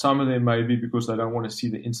 Some of them maybe because they don't want to see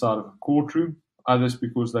the inside of a courtroom, others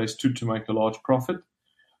because they stood to make a large profit.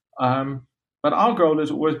 But our goal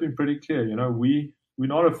has always been pretty clear. We're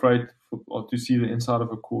not afraid to see the inside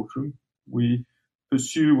of a courtroom. We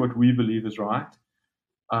pursue what we believe is right.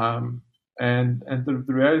 And the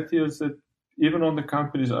reality is that even on the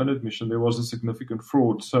company's own admission, there was a significant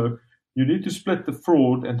fraud. So you need to split the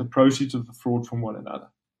fraud and the proceeds of the fraud from one another.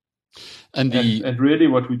 And really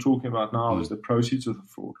what we're talking about now is the proceeds of the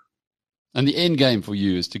fraud. And the end game for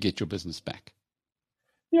you is to get your business back.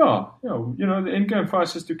 Yeah. The end game for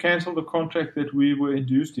us is to cancel the contract that we were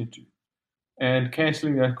induced into. And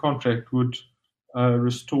cancelling that contract would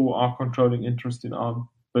restore our controlling interest in our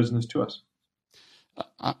business to us.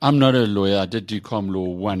 I'm not a lawyer. I did do Com Law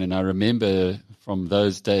 1, and I remember from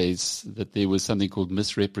those days that there was something called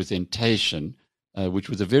misrepresentation, which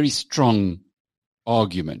was a very strong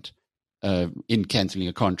argument in cancelling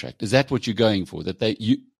a contract. Is that what you're going for? That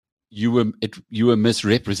you were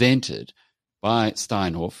misrepresented by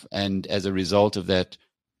Steinhoff, and as a result of that,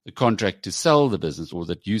 the contract to sell the business, or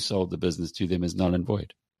that you sold the business to them, is null and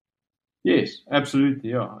void? Yes,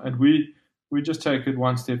 absolutely, yeah. And we just take it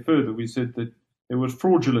one step further. We said that there was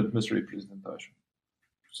fraudulent misrepresentation.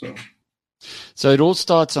 So it all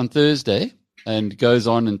starts on Thursday and goes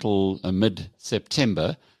on until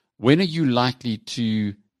mid-September. When are you likely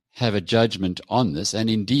to have a judgment on this? And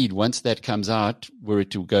indeed, once that comes out, were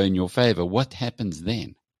it to go in your favor, what happens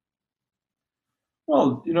then?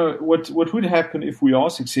 Well, what would happen if we are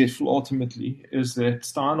successful ultimately is that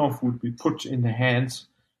Steinhoff would be put in the hands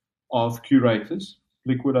of curators,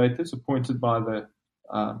 liquidators appointed by the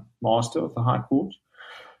Master of the High Court.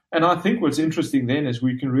 And I think what's interesting then is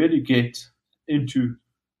we can really get into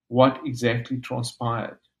what exactly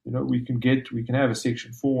transpired. We can have a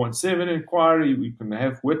Section 417 inquiry, we can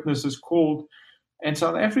have witnesses called, and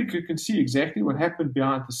South Africa can see exactly what happened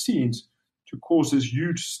behind the scenes to cause this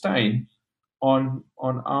huge stain on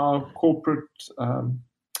our corporate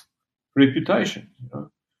reputation.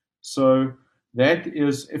 So that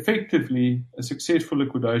is effectively a successful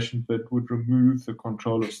liquidation bid would remove the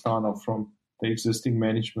control of Steinhoff from the existing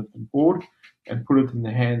management and board and put it in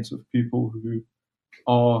the hands of people who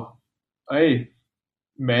are, A,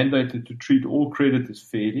 mandated to treat all creditors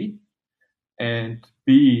fairly, and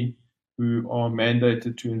B, who are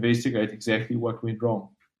mandated to investigate exactly what went wrong.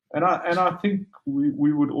 And I think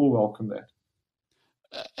we would all welcome that.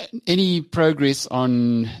 Any progress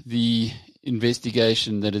on the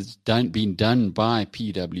investigation that has been done by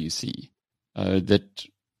PwC? That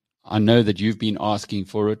I know that you've been asking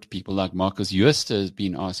for it. People like Marcus Jooste has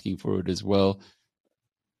been asking for it as well.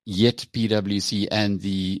 Yet PwC and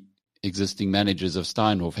the existing managers of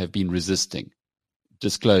Steinhoff have been resisting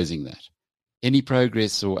disclosing that. Any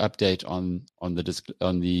progress or update on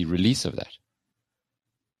the release of that?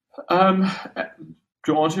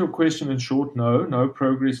 To answer your question in short, no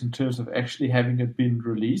progress in terms of actually having it been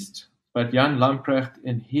released. But Jan Lamprecht,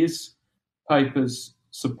 in his papers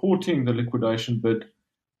supporting the liquidation bid,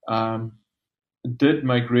 did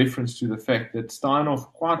make reference to the fact that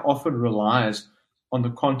Steinhoff quite often relies on the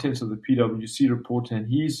contents of the PwC report, and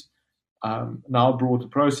he's now brought a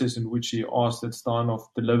process in which he asks that Steinhoff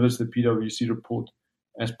delivers the PwC report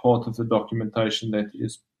as part of the documentation that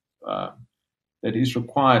is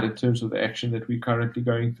required in terms of the action that we're currently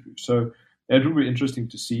going through. So that will be interesting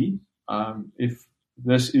to see if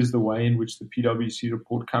this is the way in which the PwC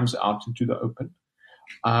report comes out into the open.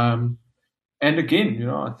 And again,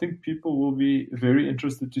 I think people will be very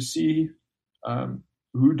interested to see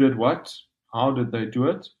who did what, how did they do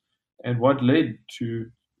it, and what led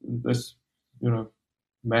to this,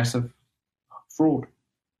 massive fraud.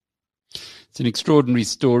 It's an extraordinary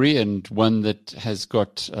story, and one that has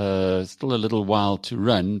got still a little while to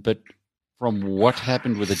run. But from what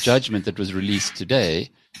happened with the judgment that was released today,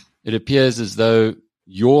 it appears as though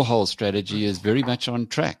your whole strategy is very much on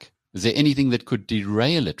track. Is there anything that could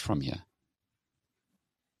derail it from here?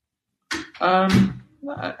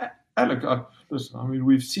 Alec, listen,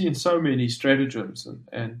 we've seen so many stratagems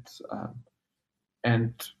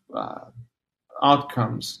and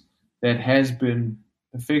outcomes that has been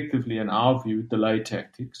effectively, in our view, delay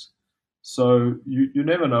tactics. So you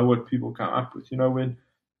never know what people come up with. When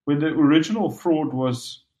the original fraud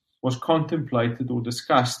was was contemplated or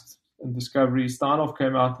discussed in Discovery. Steinhoff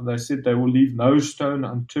came out and they said they will leave no stone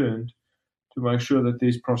unturned to make sure that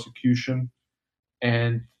there's prosecution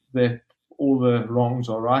and that all the wrongs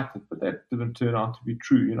are righted. But that didn't turn out to be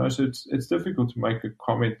true, So it's difficult to make a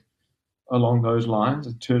comment along those lines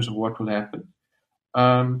in terms of what will happen.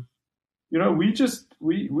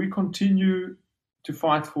 We continue to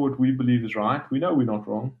fight for what we believe is right. We know we're not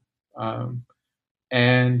wrong,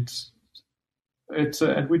 and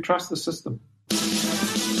we trust the system.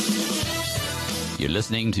 You're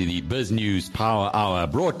listening to the BizNews Power Hour,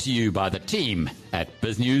 brought to you by the team at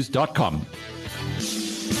biznews.com.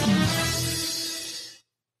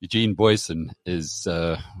 Eugene Booysen is,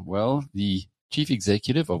 the chief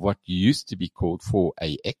executive of what used to be called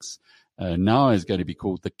 4AX, now is going to be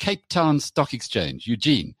called the Cape Town Stock Exchange.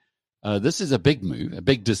 Eugene, this is a big move, a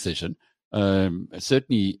big decision.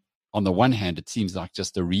 Certainly, on the one hand, it seems like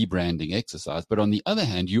just a rebranding exercise, but on the other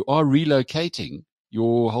hand, you are relocating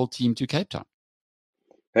your whole team to Cape Town.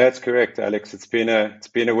 That's correct, Alex. It's been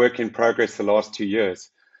a work in progress the last 2 years.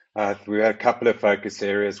 We had a couple of focus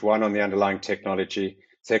areas, one on the underlying technology,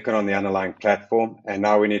 second on the underlying platform, and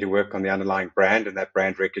now we need to work on the underlying brand and that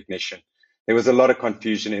brand recognition. There was a lot of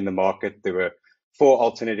confusion in the market. There were 4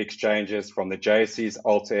 alternate exchanges from the JSE's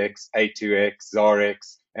AltX, A2X,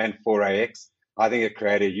 ZARX, and 4AX. I think it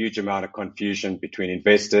created a huge amount of confusion between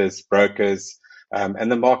investors, brokers, and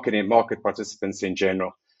the market and market participants in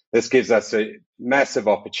general. This gives us a massive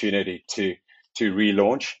opportunity to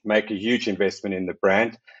relaunch, make a huge investment in the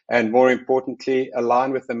brand, and more importantly,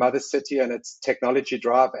 align with the mother city and its technology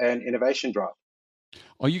drive and innovation drive.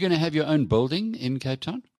 Are you going to have your own building in Cape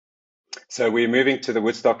Town? So we're moving to the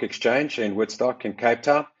Woodstock Exchange in Woodstock in Cape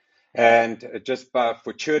Town. And just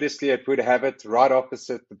fortuitously, it would have it right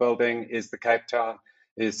opposite the building is the Cape Town,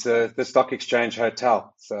 is the Stock Exchange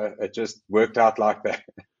Hotel. So it just worked out like that.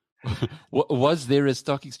 Was there a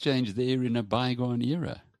stock exchange there in a bygone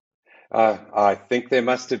era? I think there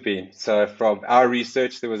must have been. So from our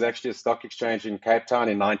research, there was actually a stock exchange in Cape Town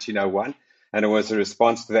in 1901, and it was a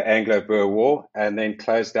response to the Anglo-Boer War, and then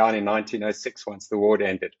closed down in 1906 once the war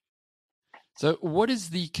ended. So what is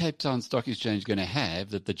the Cape Town Stock Exchange going to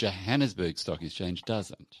have that the Johannesburg Stock Exchange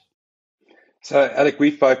doesn't? So, Alec,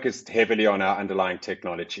 we focused heavily on our underlying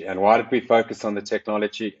technology. And why did we focus on the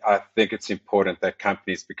technology? I think it's important that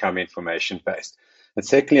companies become information-based. And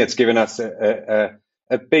secondly, it's given us a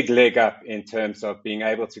big leg up in terms of being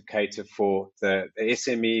able to cater for the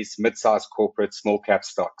SMEs, mid-sized corporate, small-cap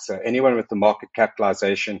stocks. So anyone with the market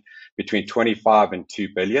capitalization between 25 and 2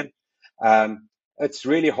 billion. It's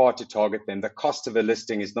really hard to target them. The cost of a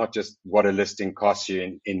listing is not just what a listing costs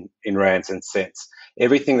you in rands and cents.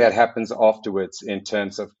 Everything that happens afterwards in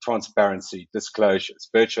terms of transparency, disclosures,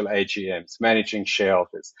 virtual AGMs, managing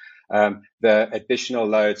shareholders, the additional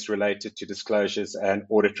loads related to disclosures and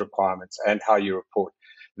audit requirements and how you report.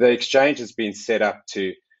 The exchange has been set up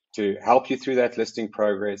to help you through that listing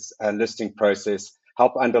process,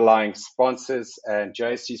 help underlying sponsors and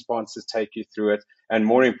JSE sponsors take you through it. And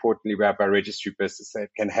more importantly, we have our registry business that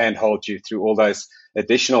can handhold you through all those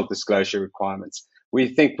additional disclosure requirements. We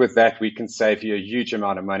think with that, we can save you a huge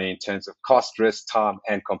amount of money in terms of cost, risk, time,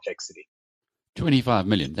 and complexity. 25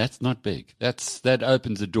 million, that's not big. That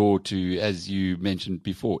opens the door to, as you mentioned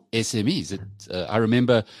before, SMEs. I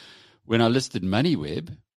remember when I listed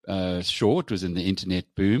MoneyWeb, it was in the internet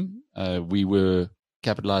boom. We were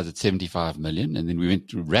capitalized at 75 million, and then we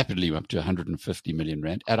went rapidly up to 150 million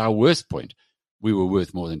rand. At our worst point, we were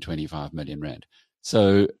worth more than 25 million rand.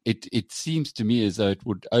 So it seems to me as though it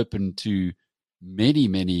would open to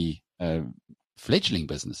many fledgling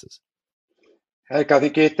businesses. I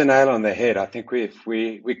think you hit the nail on the head. I think we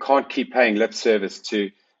can't keep paying lip service to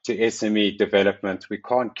SME development. We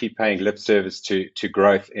can't keep paying lip service to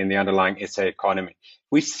growth in the underlying SA economy.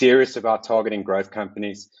 We're serious about targeting growth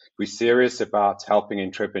companies. We're serious about helping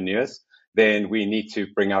entrepreneurs. Then we need to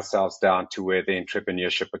bring ourselves down to where the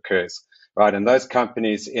entrepreneurship occurs, right? And those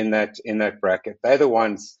companies in that bracket, they're the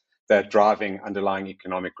ones that are driving underlying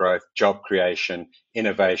economic growth, job creation,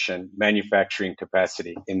 innovation, manufacturing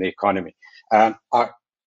capacity in the economy.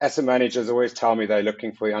 Asset managers always tell me they're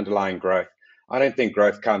looking for the underlying growth. I don't think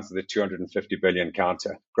growth comes with a 250 billion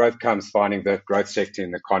counter. Growth comes finding the growth sector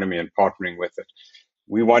in the economy and partnering with it.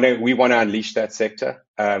 We want to unleash that sector.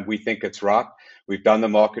 We think it's right. We've done the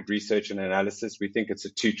market research and analysis. We think it's a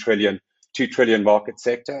 2 trillion market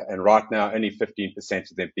sector, and right now only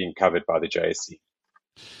 15% of them being covered by the JSE.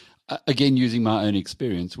 Again, using my own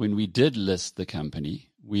experience, when we did list the company,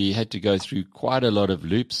 we had to go through quite a lot of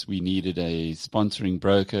loops. We needed a sponsoring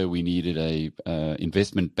broker. We needed a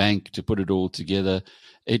investment bank to put it all together.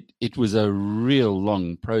 It was a real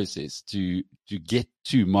long process to get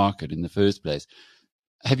to market in the first place.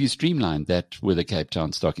 Have you streamlined that with the Cape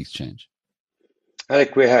Town Stock Exchange?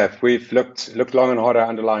 Alec, we have. We've looked long and hard at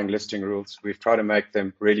underlying listing rules. We've tried to make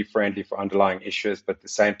them really friendly for underlying issuers, but at the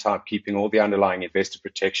same time, keeping all the underlying investor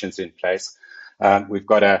protections in place. We've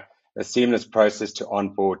got a seamless process to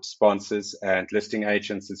onboard sponsors and listing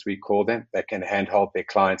agents, as we call them, that can handhold their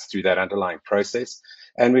clients through that underlying process.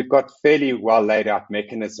 And we've got fairly well laid out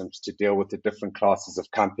mechanisms to deal with the different classes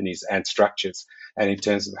of companies and structures, and in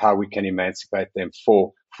terms of how we can emancipate them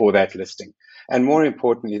for that listing. And more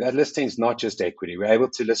importantly, that listing is not just equity. We're able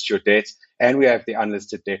to list your debt, and we have the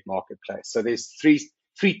unlisted debt marketplace. So there's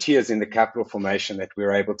three tiers in the capital formation that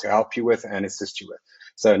we're able to help you with and assist you with.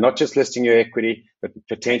 So not just listing your equity, but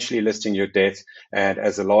potentially listing your debt, and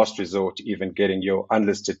as a last resort, even getting your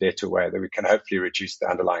unlisted debt away, that we can hopefully reduce the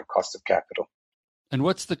underlying cost of capital. And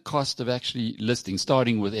what's the cost of actually listing,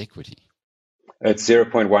 starting with equity? It's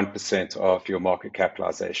 0.1% of your market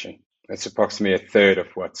capitalization. It's approximately a third of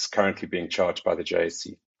what's currently being charged by the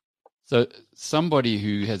JSE. So somebody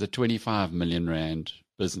who has a 25 million rand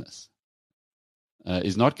business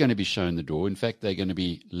is not going to be shown the door. In fact, they're going to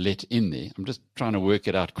be let in there. I'm just trying to work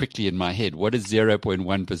it out quickly in my head. What is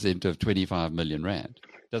 0.1% of 25 million rand?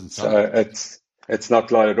 Doesn't sound so like it's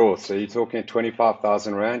not a lot at all. So you're talking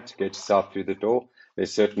 25,000 rand to get yourself through the door.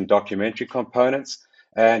 There's certain documentary components.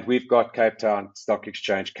 And we've got Cape Town Stock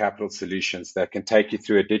Exchange Capital Solutions that can take you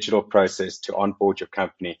through a digital process to onboard your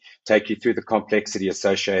company, take you through the complexity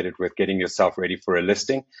associated with getting yourself ready for a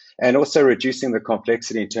listing, and also reducing the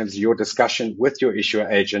complexity in terms of your discussion with your issuer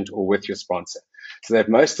agent or with your sponsor. So that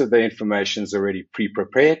most of the information is already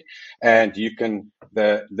pre-prepared, and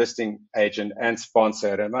the listing agent and sponsor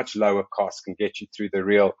at a much lower cost can get you through the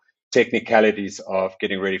real technicalities of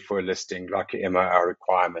getting ready for a listing, like your MOR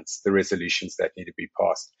requirements, the resolutions that need to be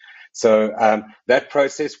passed. So that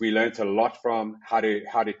process, we learned a lot from how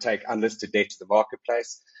to take unlisted debt to the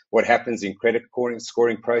marketplace, what happens in credit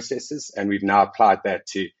scoring processes, and we've now applied that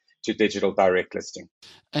to digital direct listing.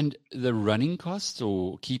 And the running costs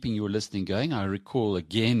or keeping your listing going, I recall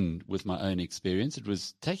again with my own experience,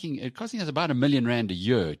 it costing us about R1 million a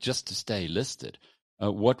year just to stay listed.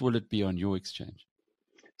 What will it be on your exchange?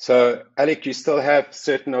 So, Alec, you still have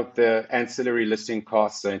certain of the ancillary listing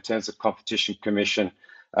costs in terms of competition commission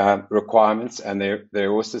requirements, and there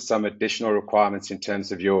are also some additional requirements in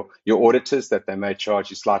terms of your auditors that they may charge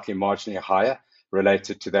you slightly marginally higher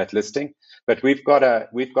related to that listing. But we've got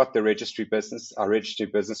the registry business. Our registry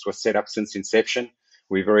business was set up since inception.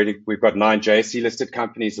 We've got 9 JSE listed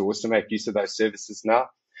companies who also make use of those services now.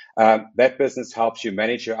 That business helps you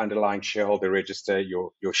manage your underlying shareholder register,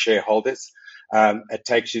 your shareholders. It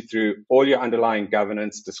takes you through all your underlying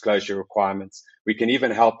governance disclosure requirements. We can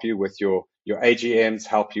even help you with your AGMs,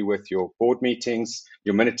 help you with your board meetings,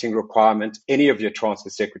 your minuting requirement, any of your transfer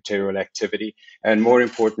secretarial activity. And more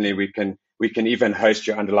importantly, we can even host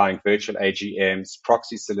your underlying virtual AGMs,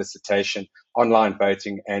 proxy solicitation, online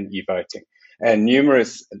voting, and e-voting. And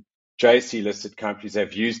numerous JSE listed companies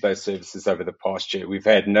have used those services over the past year. We've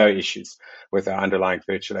had no issues with our underlying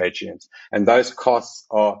virtual AGMs. And those costs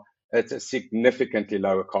are at a significantly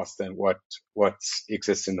lower cost than what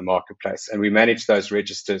exists in the marketplace. And we manage those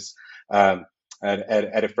registers at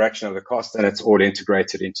a fraction of the cost, and it's all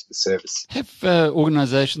integrated into the service. Have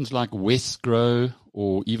organizations like Westgrow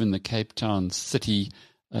or even the Cape Town City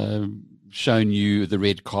shown you the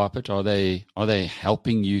red carpet? Are they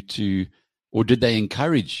helping you to, or did they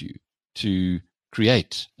encourage you to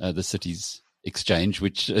create the city's exchange,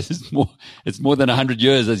 which is more than 100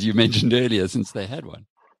 years, as you mentioned earlier, since they had one?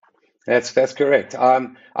 That's correct.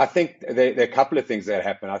 I think there are a couple of things that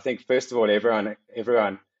happen. I think, first of all,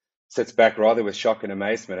 everyone sits back rather with shock and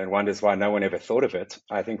amazement and wonders why no one ever thought of it.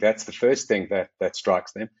 I think that's the first thing that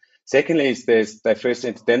strikes them. Secondly, is they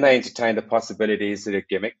entertain the possibility, is it a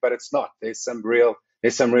gimmick? But it's not. There's some real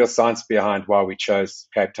science behind why we chose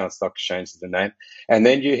Cape Town Stock Exchange as the name. And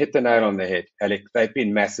then you hit the nail on the head, Alec. They've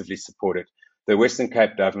been massively supported. The Western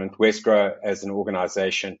Cape government, Westgrow as an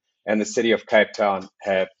organization, and the city of Cape Town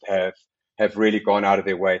have really gone out of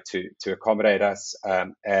their way to accommodate us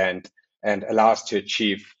and allow us to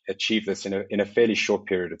achieve this in a fairly short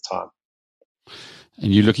period of time.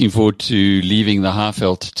 And you're looking forward to leaving the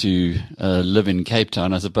Highveld to live in Cape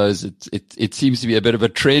Town. I suppose it seems to be a bit of a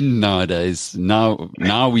trend nowadays. Now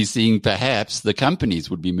we're seeing perhaps the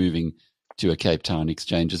companies would be moving to a Cape Town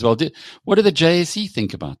exchange as well. What do the JSE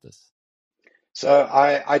think about this? So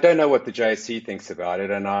I don't know what the JSE thinks about it,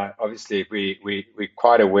 and obviously we're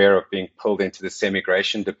quite aware of being pulled into the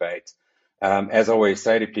semigration debate. As I always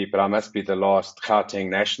say to people, I must be the last Gauteng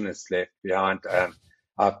nationalist left behind.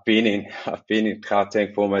 I've been in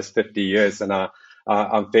Gauteng for almost 50 years, and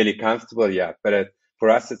I'm fairly comfortable here. But for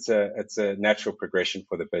us, it's a natural progression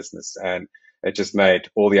for the business, and it just made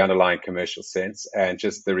all the underlying commercial sense, and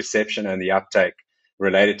just the reception and the uptake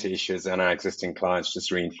related to issues and our existing clients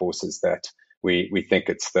just reinforces that. We think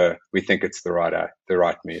it's the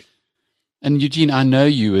right move. And Eugene, I know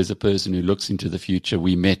you as a person who looks into the future.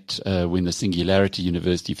 We met when the Singularity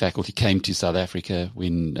University faculty came to South Africa,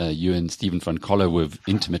 when you and Stephen van Coller were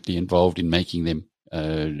intimately involved in making them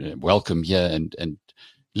welcome here and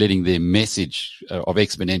letting their message of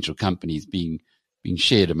exponential companies being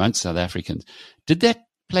shared amongst South Africans. Did that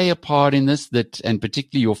play a part in this, and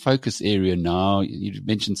particularly your focus area now? You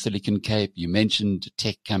mentioned Silicon Cape, you mentioned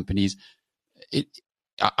tech companies.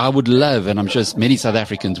 I would love, and I'm sure many South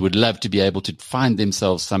Africans would love, to be able to find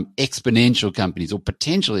themselves some exponential companies or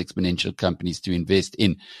potential exponential companies to invest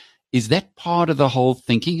in. Is that part of the whole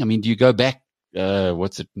thinking? I mean, do you go back,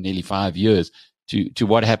 nearly 5 years to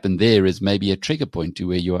what happened there as maybe a trigger point to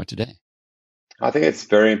where you are today? I think it's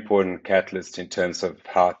very important catalyst in terms of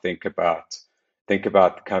how I think about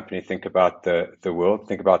the company, think about the world,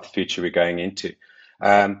 think about the future we're going into.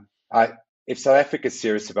 If South Africa is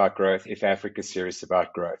serious about growth, if Africa is serious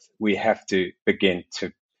about growth, we have to begin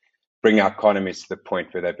to bring our economies to the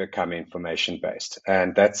point where they become information-based.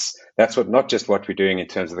 And that's what, not just what we're doing in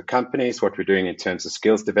terms of the companies, what we're doing in terms of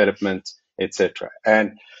skills development, etc.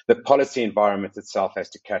 And the policy environment itself has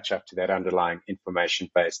to catch up to that underlying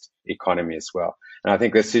information-based economy as well. And I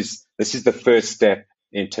think this is the first step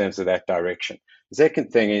in terms of that direction. The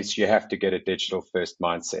second thing is you have to get a digital-first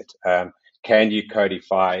mindset. Can you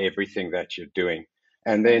codify everything that you're doing?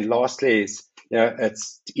 And then lastly is,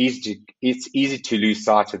 it's easy to lose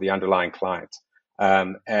sight of the underlying client.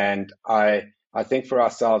 And I think for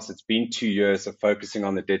ourselves, it's been 2 years of focusing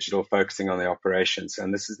on the digital, focusing on the operations.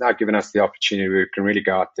 And this has now given us the opportunity where we can really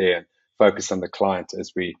go out there and focus on the client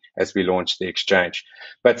as we launch the exchange.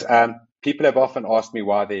 But people have often asked me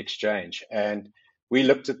why the exchange. And we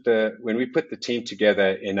looked at when we put the team together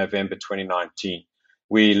in November 2019,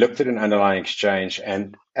 we looked at an underlying exchange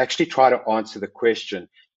and actually tried to answer the question,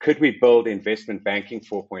 could we build investment banking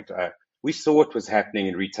 4.0? We saw what was happening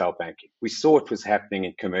in retail banking. We saw what was happening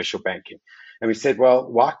in commercial banking. And we said,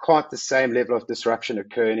 well, why can't the same level of disruption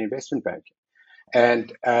occur in investment banking?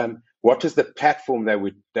 And what was the platform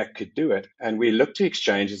that could do it? And we looked to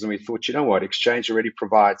exchanges and we thought, you know what, exchange already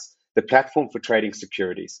provides the platform for trading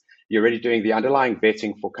securities. You're already doing the underlying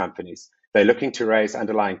vetting for companies. They're looking to raise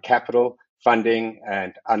underlying capital, funding,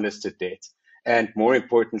 and unlisted debt. And more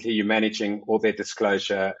importantly, you're managing all their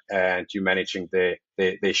disclosure and you're managing their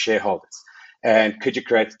shareholders. And could you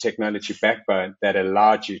create the technology backbone that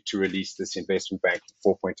allowed you to release this investment banking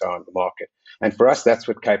 4.0 on the market? And for us, that's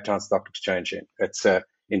what Cape Town Stock Exchange is. It's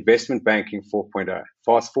investment banking 4.0.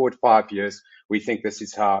 Fast forward 5 years, we think this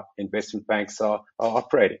is how investment banks are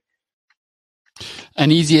operating.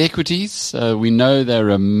 And Easy Equities, we know they're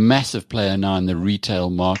a massive player now in the retail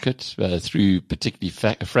market through particularly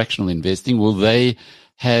fractional investing. Will they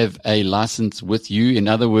have a license with you? In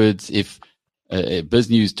other words, if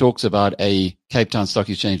BizNews talks about a Cape Town Stock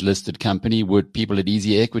Exchange listed company, would people at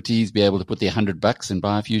Easy Equities be able to put their $100 and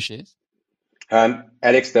buy a few shares?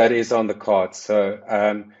 Alex, that is on the card.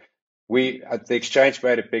 So the exchange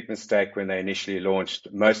made a big mistake when they initially launched.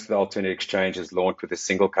 Most of the alternate exchanges launched with a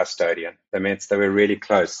single custodian. That meant they were really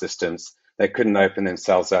closed systems. They couldn't open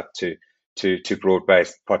themselves up to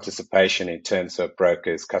broad-based participation in terms of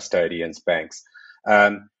brokers, custodians, banks.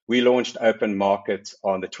 We launched open markets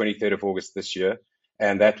on the 23rd of August this year,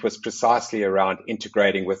 and that was precisely around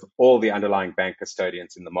integrating with all the underlying bank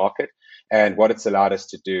custodians in the market. And what it's allowed us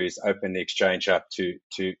to do is open the exchange up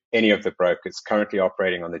to any of the brokers currently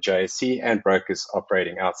operating on the JSE and brokers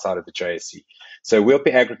operating outside of the JSE. So we'll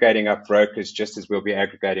be aggregating up brokers just as we'll be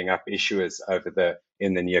aggregating up issuers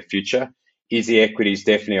in the near future. Easy Equities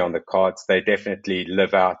definitely on the cards. They definitely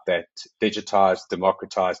live out that digitize,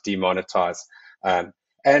 democratize, demonetize.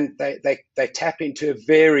 And they tap into a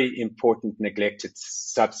very important neglected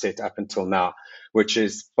subset up until now, which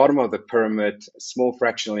is bottom of the pyramid, small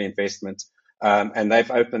fractional investment. And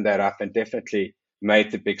they've opened that up and definitely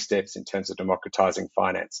made the big steps in terms of democratizing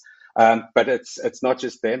finance. But it's not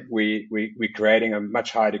just them. We're creating a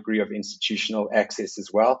much higher degree of institutional access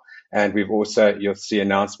as well. And you'll see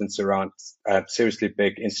announcements around seriously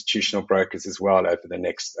big institutional brokers as well over the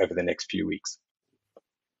next few weeks.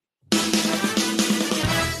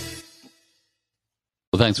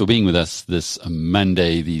 thanks for being with us this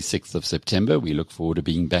Monday, the 6th of September. We look forward to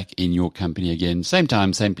being back in your company again, same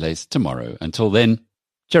time, same place tomorrow. Until then,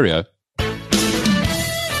 cheerio.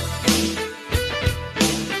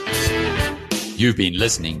 You've been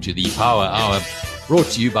listening to the Power Hour, brought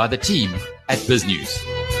to you by the team at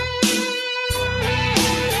BizNews.